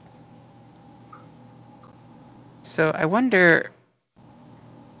 So I wonder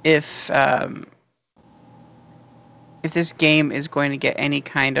if this game is going to get any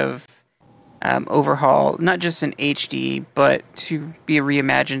kind of overhaul, not just in HD, but to be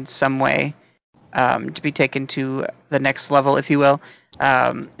reimagined some way, to be taken to the next level, if you will.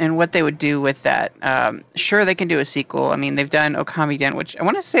 And what they would do with that. Sure, they can do a sequel. I mean, they've done Okamiden, which I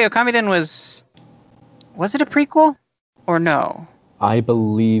want to say Okamiden was it a prequel or no? I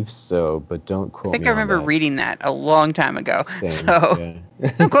believe so, but don't quote me on that. I think I remember reading that a long time ago. Same, so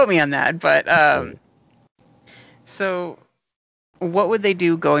don't quote me on that. But so what would they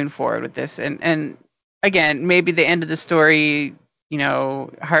do going forward with this? And again, maybe the end of the story,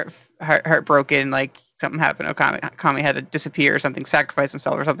 heartbroken, like something happened. Okami had to disappear or something, sacrifice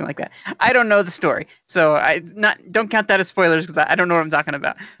himself or something like that. I don't know the story, so don't count that as spoilers because I don't know what I'm talking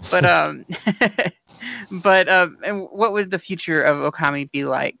about. But and what would the future of Okami be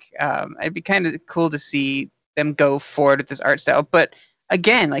like? It'd be kind of cool to see them go forward with this art style. But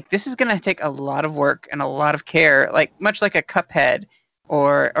again, like this is gonna take a lot of work and a lot of care, like much like a Cuphead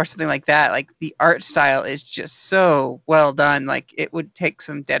or something like that. Like the art style is just so well done. Like it would take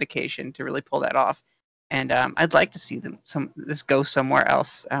some dedication to really pull that off. And I'd like to see this go somewhere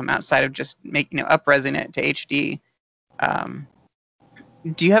else outside of just up-resing it to HD.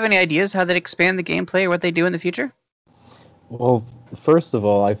 Do you have any ideas how they'd expand the gameplay or what they do in the future? Well, first of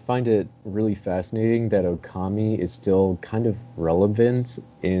all, I find it really fascinating that Okami is still kind of relevant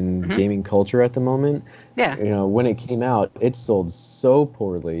in gaming culture at the moment. Yeah. When it came out, it sold so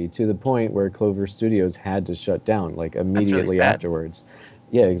poorly to the point where Clover Studios had to shut down like immediately really afterwards.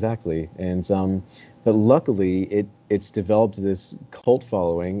 Yeah, exactly. And but luckily it's developed this cult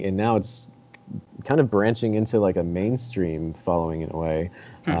following, and now it's kind of branching into like a mainstream following in a way,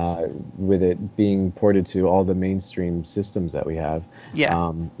 with it being ported to all the mainstream systems that we have.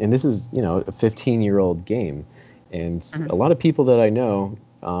 Yeah. And this is, a 15-year-old game, and a lot of people that I know,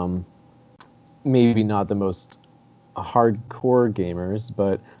 maybe not the most hardcore gamers,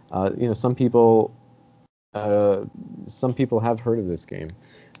 but some people have heard of this game.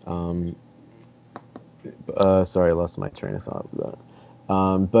 Sorry, I lost my train of thought.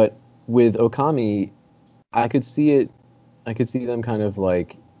 But with Okami, I could see them kind of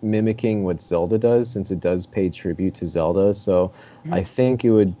like mimicking what Zelda does, since it does pay tribute to Zelda. So I think it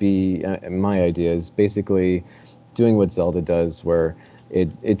would be, my idea is basically doing what Zelda does, where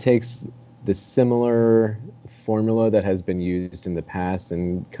it takes the similar formula that has been used in the past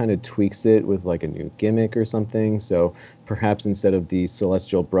and kind of tweaks it with like a new gimmick or something. So perhaps instead of the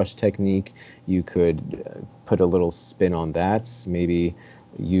celestial brush technique, you could put a little spin on that, maybe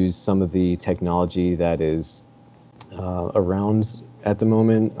use some of the technology that is around at the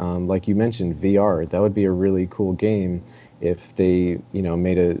moment. Like you mentioned, VR, that would be a really cool game if they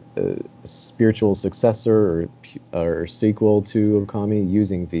made a spiritual successor or sequel to Okami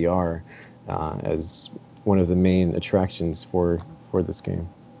using VR as one of the main attractions for this game.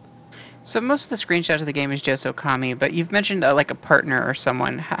 So most of the screenshots of the game is just Okami, but you've mentioned like a partner or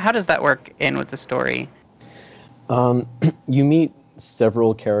someone. How does that work in with the story? You meet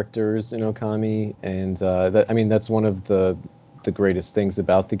several characters in Okami, and that's one of the greatest things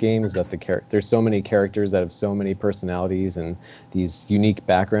about the game is that there's so many characters that have so many personalities and these unique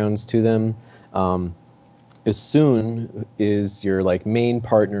backgrounds to them. Asun is your like main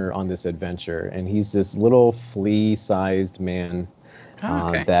partner on this adventure, and he's this little flea-sized man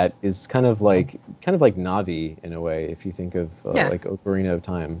that is kind of like Navi in a way, if you think of like Ocarina of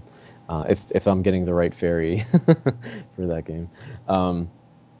Time. If I'm getting the right fairy for that game.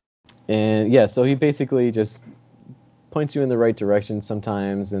 And yeah, so he basically just points you in the right direction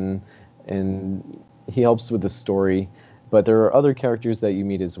sometimes, and he helps with the story. But there are other characters that you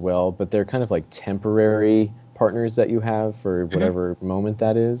meet as well, but they're kind of like temporary partners that you have for whatever moment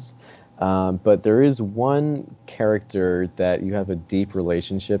that is. But there is one character that you have a deep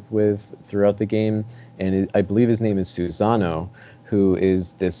relationship with throughout the game, and I believe his name is Susano, who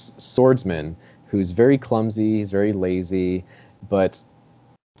is this swordsman who's very clumsy, he's very lazy, but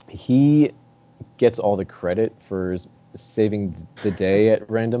he gets all the credit for saving the day at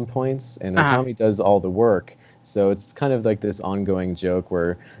random points, and Okami does all the work. So it's kind of like this ongoing joke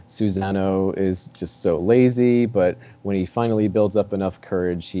where Susano is just so lazy, but when he finally builds up enough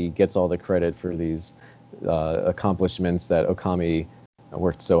courage, he gets all the credit for these accomplishments that Okami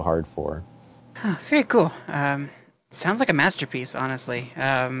worked so hard for. Very cool. Sounds like a masterpiece, honestly.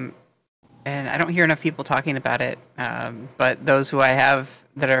 And I don't hear enough people talking about it, but those who I have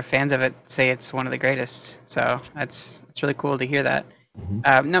that are fans of it say it's one of the greatest. So it's really cool to hear that.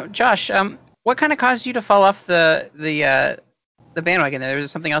 Now, Josh, what kind of caused you to fall off the bandwagon? There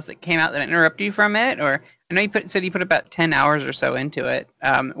was something else that came out that interrupted you from it, or I know you said you put about 10 hours or so into it.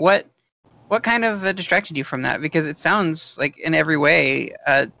 What kind of distracted you from that? Because it sounds like in every way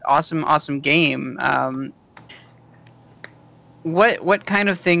awesome game. What kind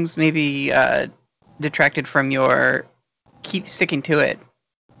of things maybe detracted from your keep sticking to it?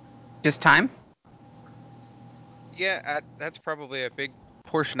 Just time? Yeah, that's probably a big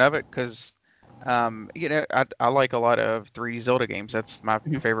portion of it because, I like a lot of 3D Zelda games. That's my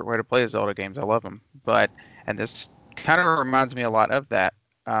favorite way to play Zelda games. I love them. And this kind of reminds me a lot of that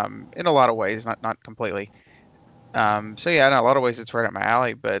in a lot of ways, not completely. So yeah, in a lot of ways it's right up my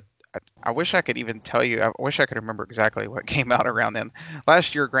alley, but I wish I could even tell you. I wish I could remember exactly what came out around then.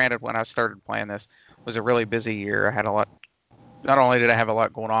 Last year, granted, when I started playing this, was a really busy year. I had a lot. Not only did I have a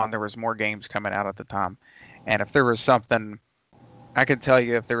lot going on, there was more games coming out at the time. And if there was something, I could tell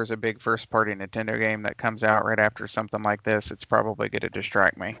you if there was a big first-party Nintendo game that comes out right after something like this, it's probably going to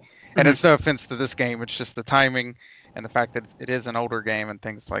distract me. And it's no offense to this game. It's just the timing and the fact that it is an older game and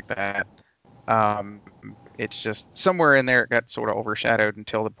things like that. It's just somewhere in there it got sort of overshadowed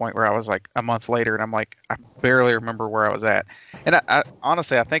until the point where I was like a month later and I'm like, I barely remember where I was at. And I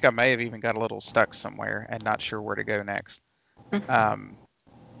honestly, I think I may have even got a little stuck somewhere and not sure where to go next.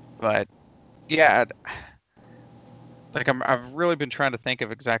 But yeah, I've really been trying to think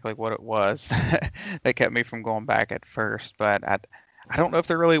of exactly what it was that kept me from going back at first, but I don't know if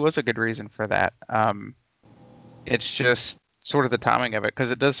there really was a good reason for that. It's just sort of the timing of it,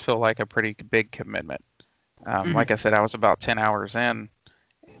 because it does feel like a pretty big commitment. Like I said, I was about 10 hours in,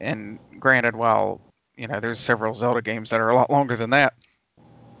 and granted, while there's several Zelda games that are a lot longer than that,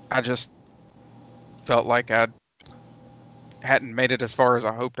 I just felt like I hadn't made it as far as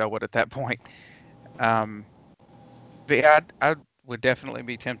I hoped I would at that point. But yeah, I would definitely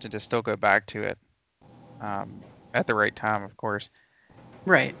be tempted to still go back to it at the right time, of course.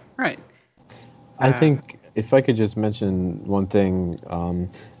 Right. I think if I could just mention one thing,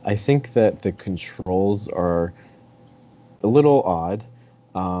 I think that the controls are a little odd.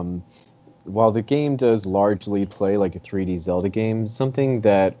 While the game does largely play like a 3D Zelda game, something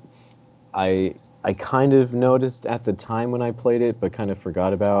that I kind of noticed at the time when I played it, but kind of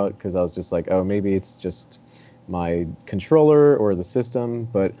forgot about because I was just like, oh, maybe it's just my controller or the system,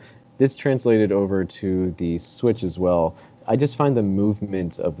 but this translated over to the Switch as well. I just find the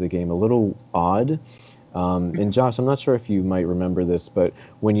movement of the game a little odd. And Josh, I'm not sure if you might remember this, but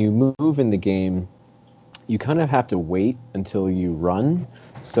when you move in the game, you kind of have to wait until you run.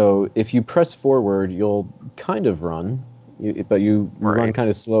 So if you press forward, you'll kind of run, but you run kind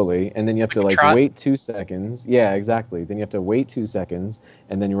of slowly, and then you have to wait 2 seconds. Yeah, exactly. Then you have to wait 2 seconds,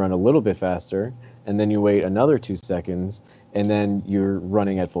 and then you run a little bit faster, and then you wait another 2 seconds, and then you're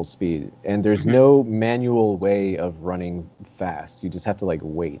running at full speed. And there's no manual way of running fast. You just have to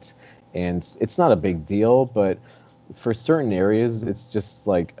wait. And it's not a big deal, but for certain areas, it's just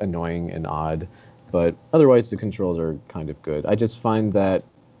annoying and odd. But otherwise, the controls are kind of good. I just find that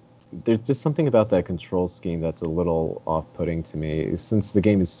there's just something about that control scheme that's a little off-putting to me. Since the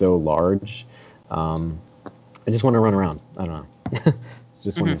game is so large, I just want to run around. I don't know.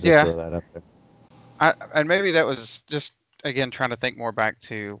 Just wanted to throw that up there. And maybe that was just, again, trying to think more back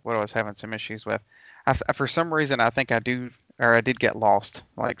to what I was having some issues with. For some reason, I think I did get lost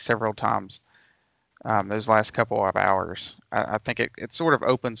like several times those last couple of hours. I think it sort of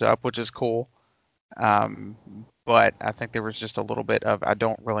opens up, which is cool. But I think there was just a little bit of I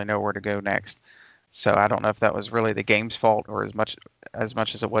don't really know where to go next. So I don't know if that was really the game's fault or as much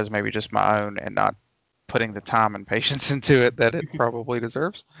as it was maybe just my own and not putting the time and patience into it that it probably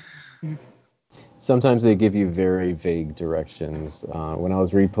deserves. Sometimes they give you very vague directions. When I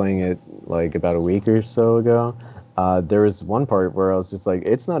was replaying it like about a week or so ago, there was one part where I was just like,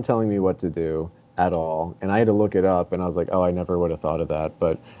 it's not telling me what to do at all. And I had to look it up, and I was like, oh, I never would have thought of that.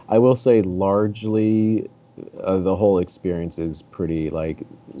 But I will say largely the whole experience is pretty, like,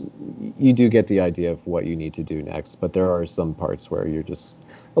 you do get the idea of what you need to do next. But there are some parts where you're just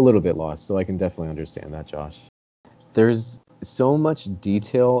a little bit lost. So I can definitely understand that, Josh. There's so much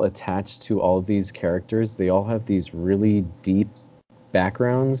detail attached to all of these characters. They all have these really deep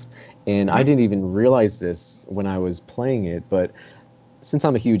backgrounds, and I didn't even realize this when I was playing it, but since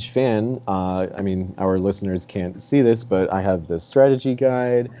I'm a huge fan, I mean, our listeners can't see this, but I have the strategy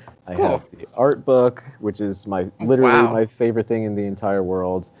guide, I have the art book, which is literally my favorite thing in the entire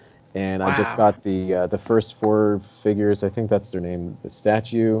world, and I just got the first 4 figures, I think that's their name, the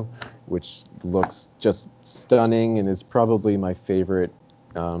statue, which looks just stunning and is probably my favorite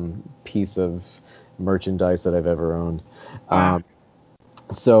piece of merchandise that I've ever owned.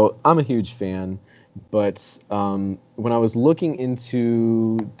 So I'm a huge fan, but when I was looking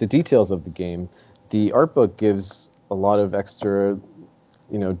into the details of the game, the art book gives a lot of extra,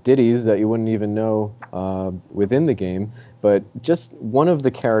 ditties that you wouldn't even know within the game. But just one of the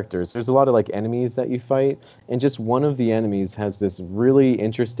characters, there's a lot of like enemies that you fight, and just one of the enemies has this really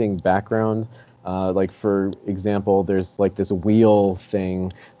interesting background. Like for example, there's like this wheel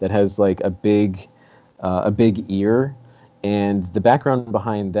thing that has like a big ear, and the background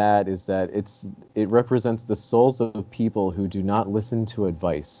behind that is that it represents the souls of people who do not listen to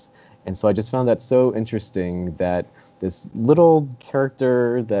advice. And so I just found that so interesting that this little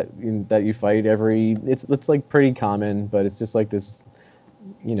character that you fight it's like pretty common, but it's just like this,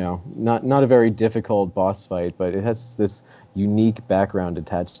 not a very difficult boss fight, but it has this unique background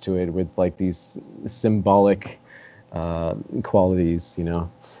attached to it with like these symbolic qualities,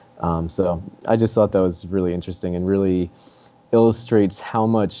 So I just thought that was really interesting and really illustrates how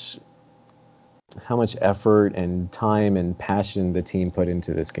much effort and time and passion the team put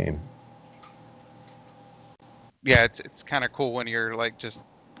into this game. Yeah, it's kind of cool when you're like just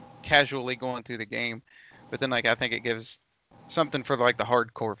casually going through the game, but then like I think it gives something for like the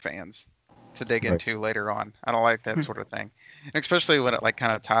hardcore fans to dig into later on. I don't like that sort of thing, and especially when it like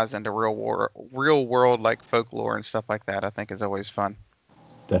kind of ties into real world like folklore and stuff like that. I think is always fun.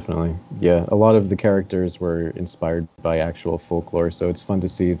 Definitely, yeah. A lot of the characters were inspired by actual folklore, so it's fun to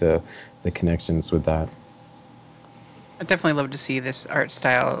see the connections with that. I definitely love to see this art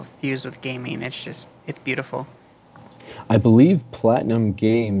style fused with gaming. It's beautiful. I believe Platinum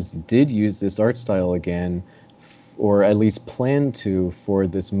Games did use this art style again, or at least planned to, for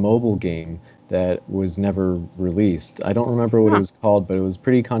this mobile game that was never released. I don't remember what it was called, but it was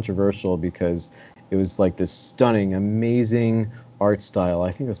pretty controversial because it was like this stunning, amazing art style.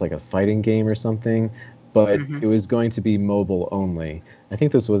 I think it was like a fighting game or something, but it was going to be mobile only. I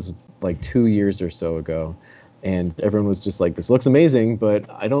think this was like 2 years or so ago. And everyone was just like, this looks amazing, but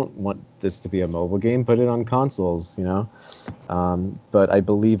I don't want this to be a mobile game. Put it on consoles, But I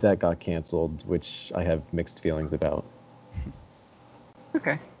believe that got canceled, which I have mixed feelings about.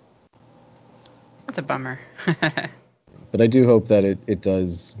 Okay. That's a bummer. But I do hope that it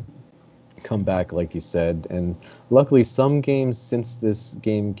does come back, like you said. And luckily, some games since this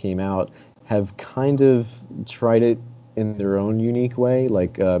game came out have kind of tried it in their own unique way.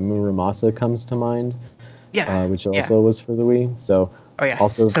 Like Muramasa comes to mind. Yeah, which also was for the Wii. So,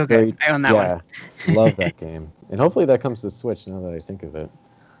 also so great. Good. I own that one. Love that game. And hopefully that comes to Switch now that I think of it.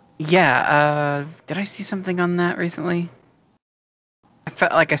 Yeah, did I see something on that recently? I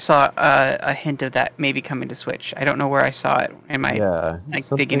felt like I saw a hint of that maybe coming to Switch. I don't know where I saw it. Am I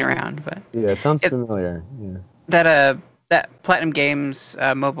digging around? But yeah, it sounds familiar. Yeah. That Platinum Games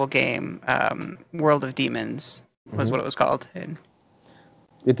mobile game, World of Demons, was what it was called. And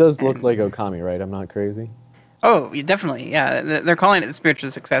it does look like Okami, right? I'm not crazy. Oh, definitely. Yeah, they're calling it the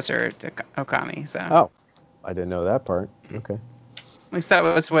spiritual successor to Okami. So. Oh, I didn't know that part. Okay. At least that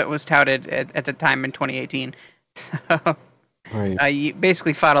was what was touted at the time in 2018. So, you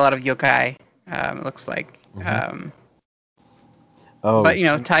basically fought a lot of yokai. It looks like. Oh, But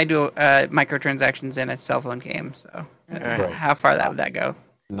tied to microtransactions in a cell phone game. So Right. how far would that go?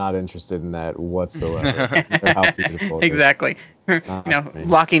 not interested in that whatsoever. No matter how beautiful it is. Exactly. Not for me.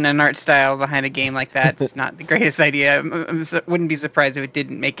 Locking an art style behind a game like that's not the greatest idea. Wouldn't be surprised if it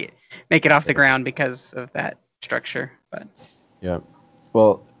didn't make it off the ground because of that structure. But Yeah.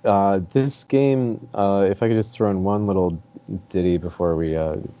 Well, this game, if I could just throw in one little ditty before we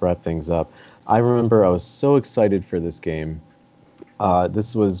wrap things up. I remember I was so excited for this game.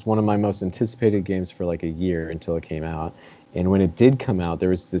 This was one of my most anticipated games for like a year until it came out. And when it did come out, there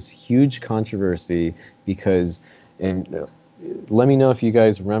was this huge controversy because, and let me know if you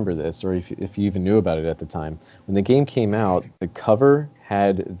guys remember this or if you even knew about it at the time. When the game came out, the cover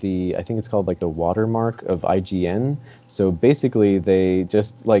had I think it's called like the watermark of IGN. So basically they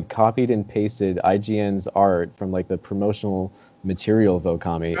just like copied and pasted IGN's art from like the promotional material of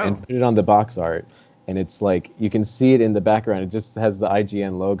Okami and put it on the box art. And it's like, you can see it in the background. It just has the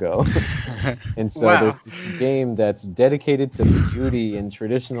IGN logo. And so there's this game that's dedicated to beauty and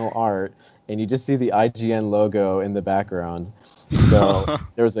traditional art, and you just see the IGN logo in the background. So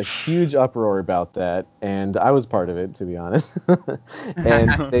there was a huge uproar about that, and I was part of it, to be honest.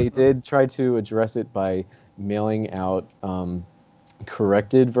 And they did try to address it by mailing out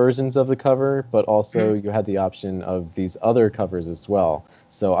corrected versions of the cover, but also you had the option of these other covers as well.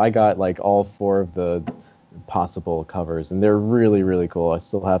 So I got like all 4 of the possible covers, and they're really, really cool. I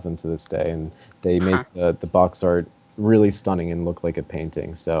still have them to this day, and they make the box art really stunning and look like a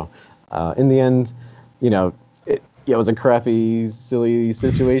painting. So in the end, it was a crappy, silly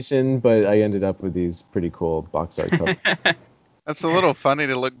situation, but I ended up with these pretty cool box art covers. That's a little funny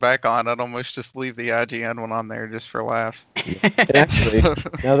to look back on. I'd almost just leave the IGN one on there just for laughs. And actually,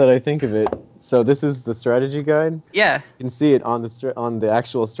 now that I think of it, so this is the strategy guide. Yeah. You can see it on the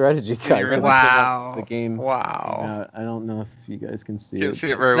actual strategy guide. Wow. The game. Wow. I don't know if you guys can see Can't it.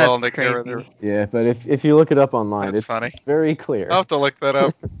 see it very well in the That's camera crazy. there. Yeah, but if you look it up online, That's it's funny. very clear. I'll have to look that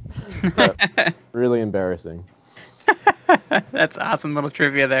up. But really embarrassing. That's awesome little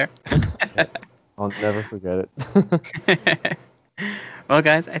trivia there. I'll never forget it. Well,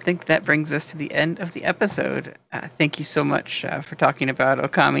 guys, I think that brings us to the end of the episode. Thank you so much for talking about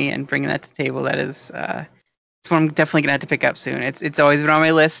Okami and bringing that to the table. That is, it's one I'm definitely gonna have to pick up soon. It's always been on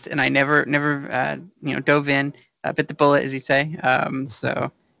my list, and I never dove in, bit the bullet, as you say.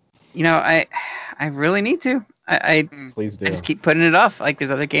 So, I really need to. I Please do. I just keep putting it off. Like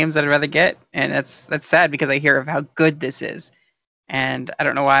there's other games that I'd rather get, and that's sad because I hear of how good this is. And I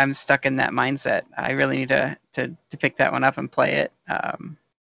don't know why I'm stuck in that mindset. I really need to pick that one up and play it.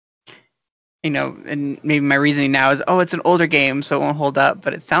 And maybe my reasoning now is, it's an older game, so it won't hold up.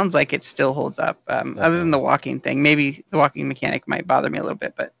 But it sounds like it still holds up. Other than the walking thing, maybe the walking mechanic might bother me a little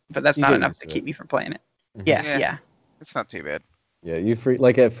bit, but that's not enough to keep me from playing it. Mhm. Yeah. It's not too bad. Yeah,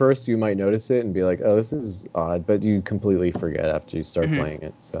 like at first you might notice it and be like, oh, this is odd, but you completely forget after you start playing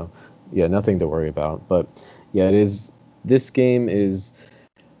it. So yeah, nothing to worry about. But yeah, it is. This game is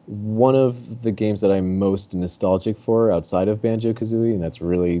one of the games that I'm most nostalgic for outside of Banjo-Kazooie, and that's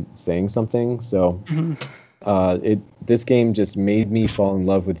really saying something. So this game just made me fall in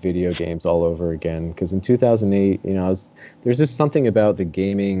love with video games all over again. Because in 2008, there's just something about the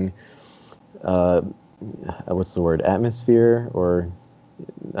gaming, what's the word, atmosphere or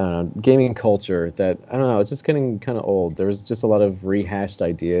gaming culture that, I don't know, it's just getting kind of old. There was just a lot of rehashed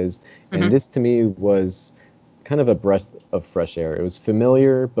ideas, and this to me was kind of a breath of fresh air. It was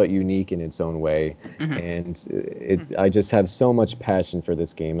familiar but unique in its own way, and I just have so much passion for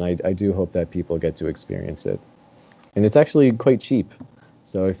this game, and I do hope that people get to experience it. And it's actually quite cheap,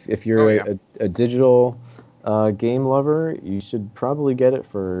 so if you're a digital game lover, you should probably get it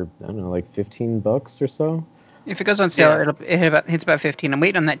for, I don't know, like $15 or so. If it goes on sale, it hits about 15. I'm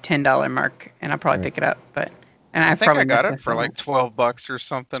waiting on that $10 mark, and I'll probably pick it up. And I think I got it for like $12 or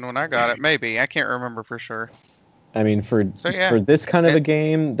something when I got it. Maybe, I can't remember for sure. I mean, for this kind of a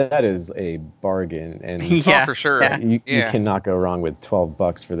game, that is a bargain, and for sure, you cannot go wrong with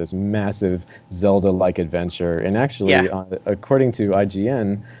 $12 for this massive Zelda-like adventure. And actually, according to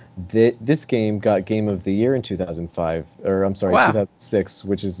IGN, this game got Game of the Year in 2005, or I'm sorry, 2006,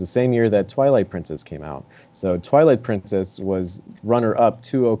 which is the same year that Twilight Princess came out. So Twilight Princess was runner-up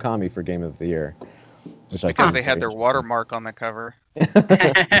to Okami for Game of the Year. Because they had their watermark on the cover.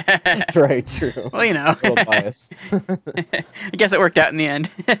 Right, true. Well, A little bias. I guess it worked out in the end.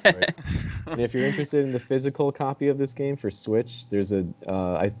 Right. And if you're interested in the physical copy of this game for Switch, there's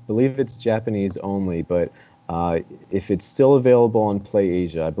I believe it's Japanese only, but if it's still available on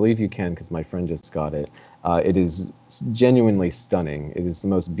PlayAsia, I believe you can because my friend just got it. It is genuinely stunning. It is the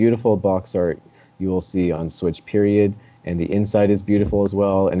most beautiful box art you will see on Switch, period. and the inside is beautiful as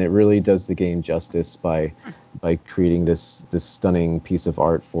well, and it really does the game justice by creating this stunning piece of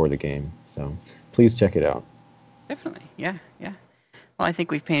art for the game. So please check it out. Definitely, yeah. Well, I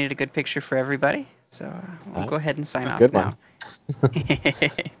think we've painted a good picture for everybody, so we'll go ahead and sign off good now.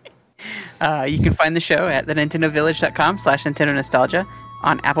 You can find the show at thenintendovillage.com/Nintendo Nostalgia,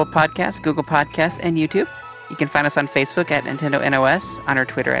 on Apple Podcasts, Google Podcasts, and YouTube. You can find us on Facebook at Nintendo NOS, on our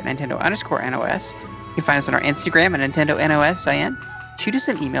Twitter at Nintendo_NOS. You can find us on our Instagram at Nintendo NOSIN. Shoot us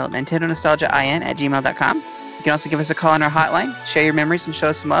an email at NintendoNostalgiaIN@gmail.com. You can also give us a call on our hotline, share your memories, and show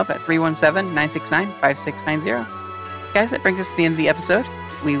us some love at 317-969-5690. Guys, that brings us to the end of the episode.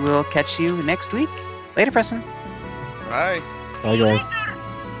 We will catch you next week. Later, Preston. Bye. Bye, guys.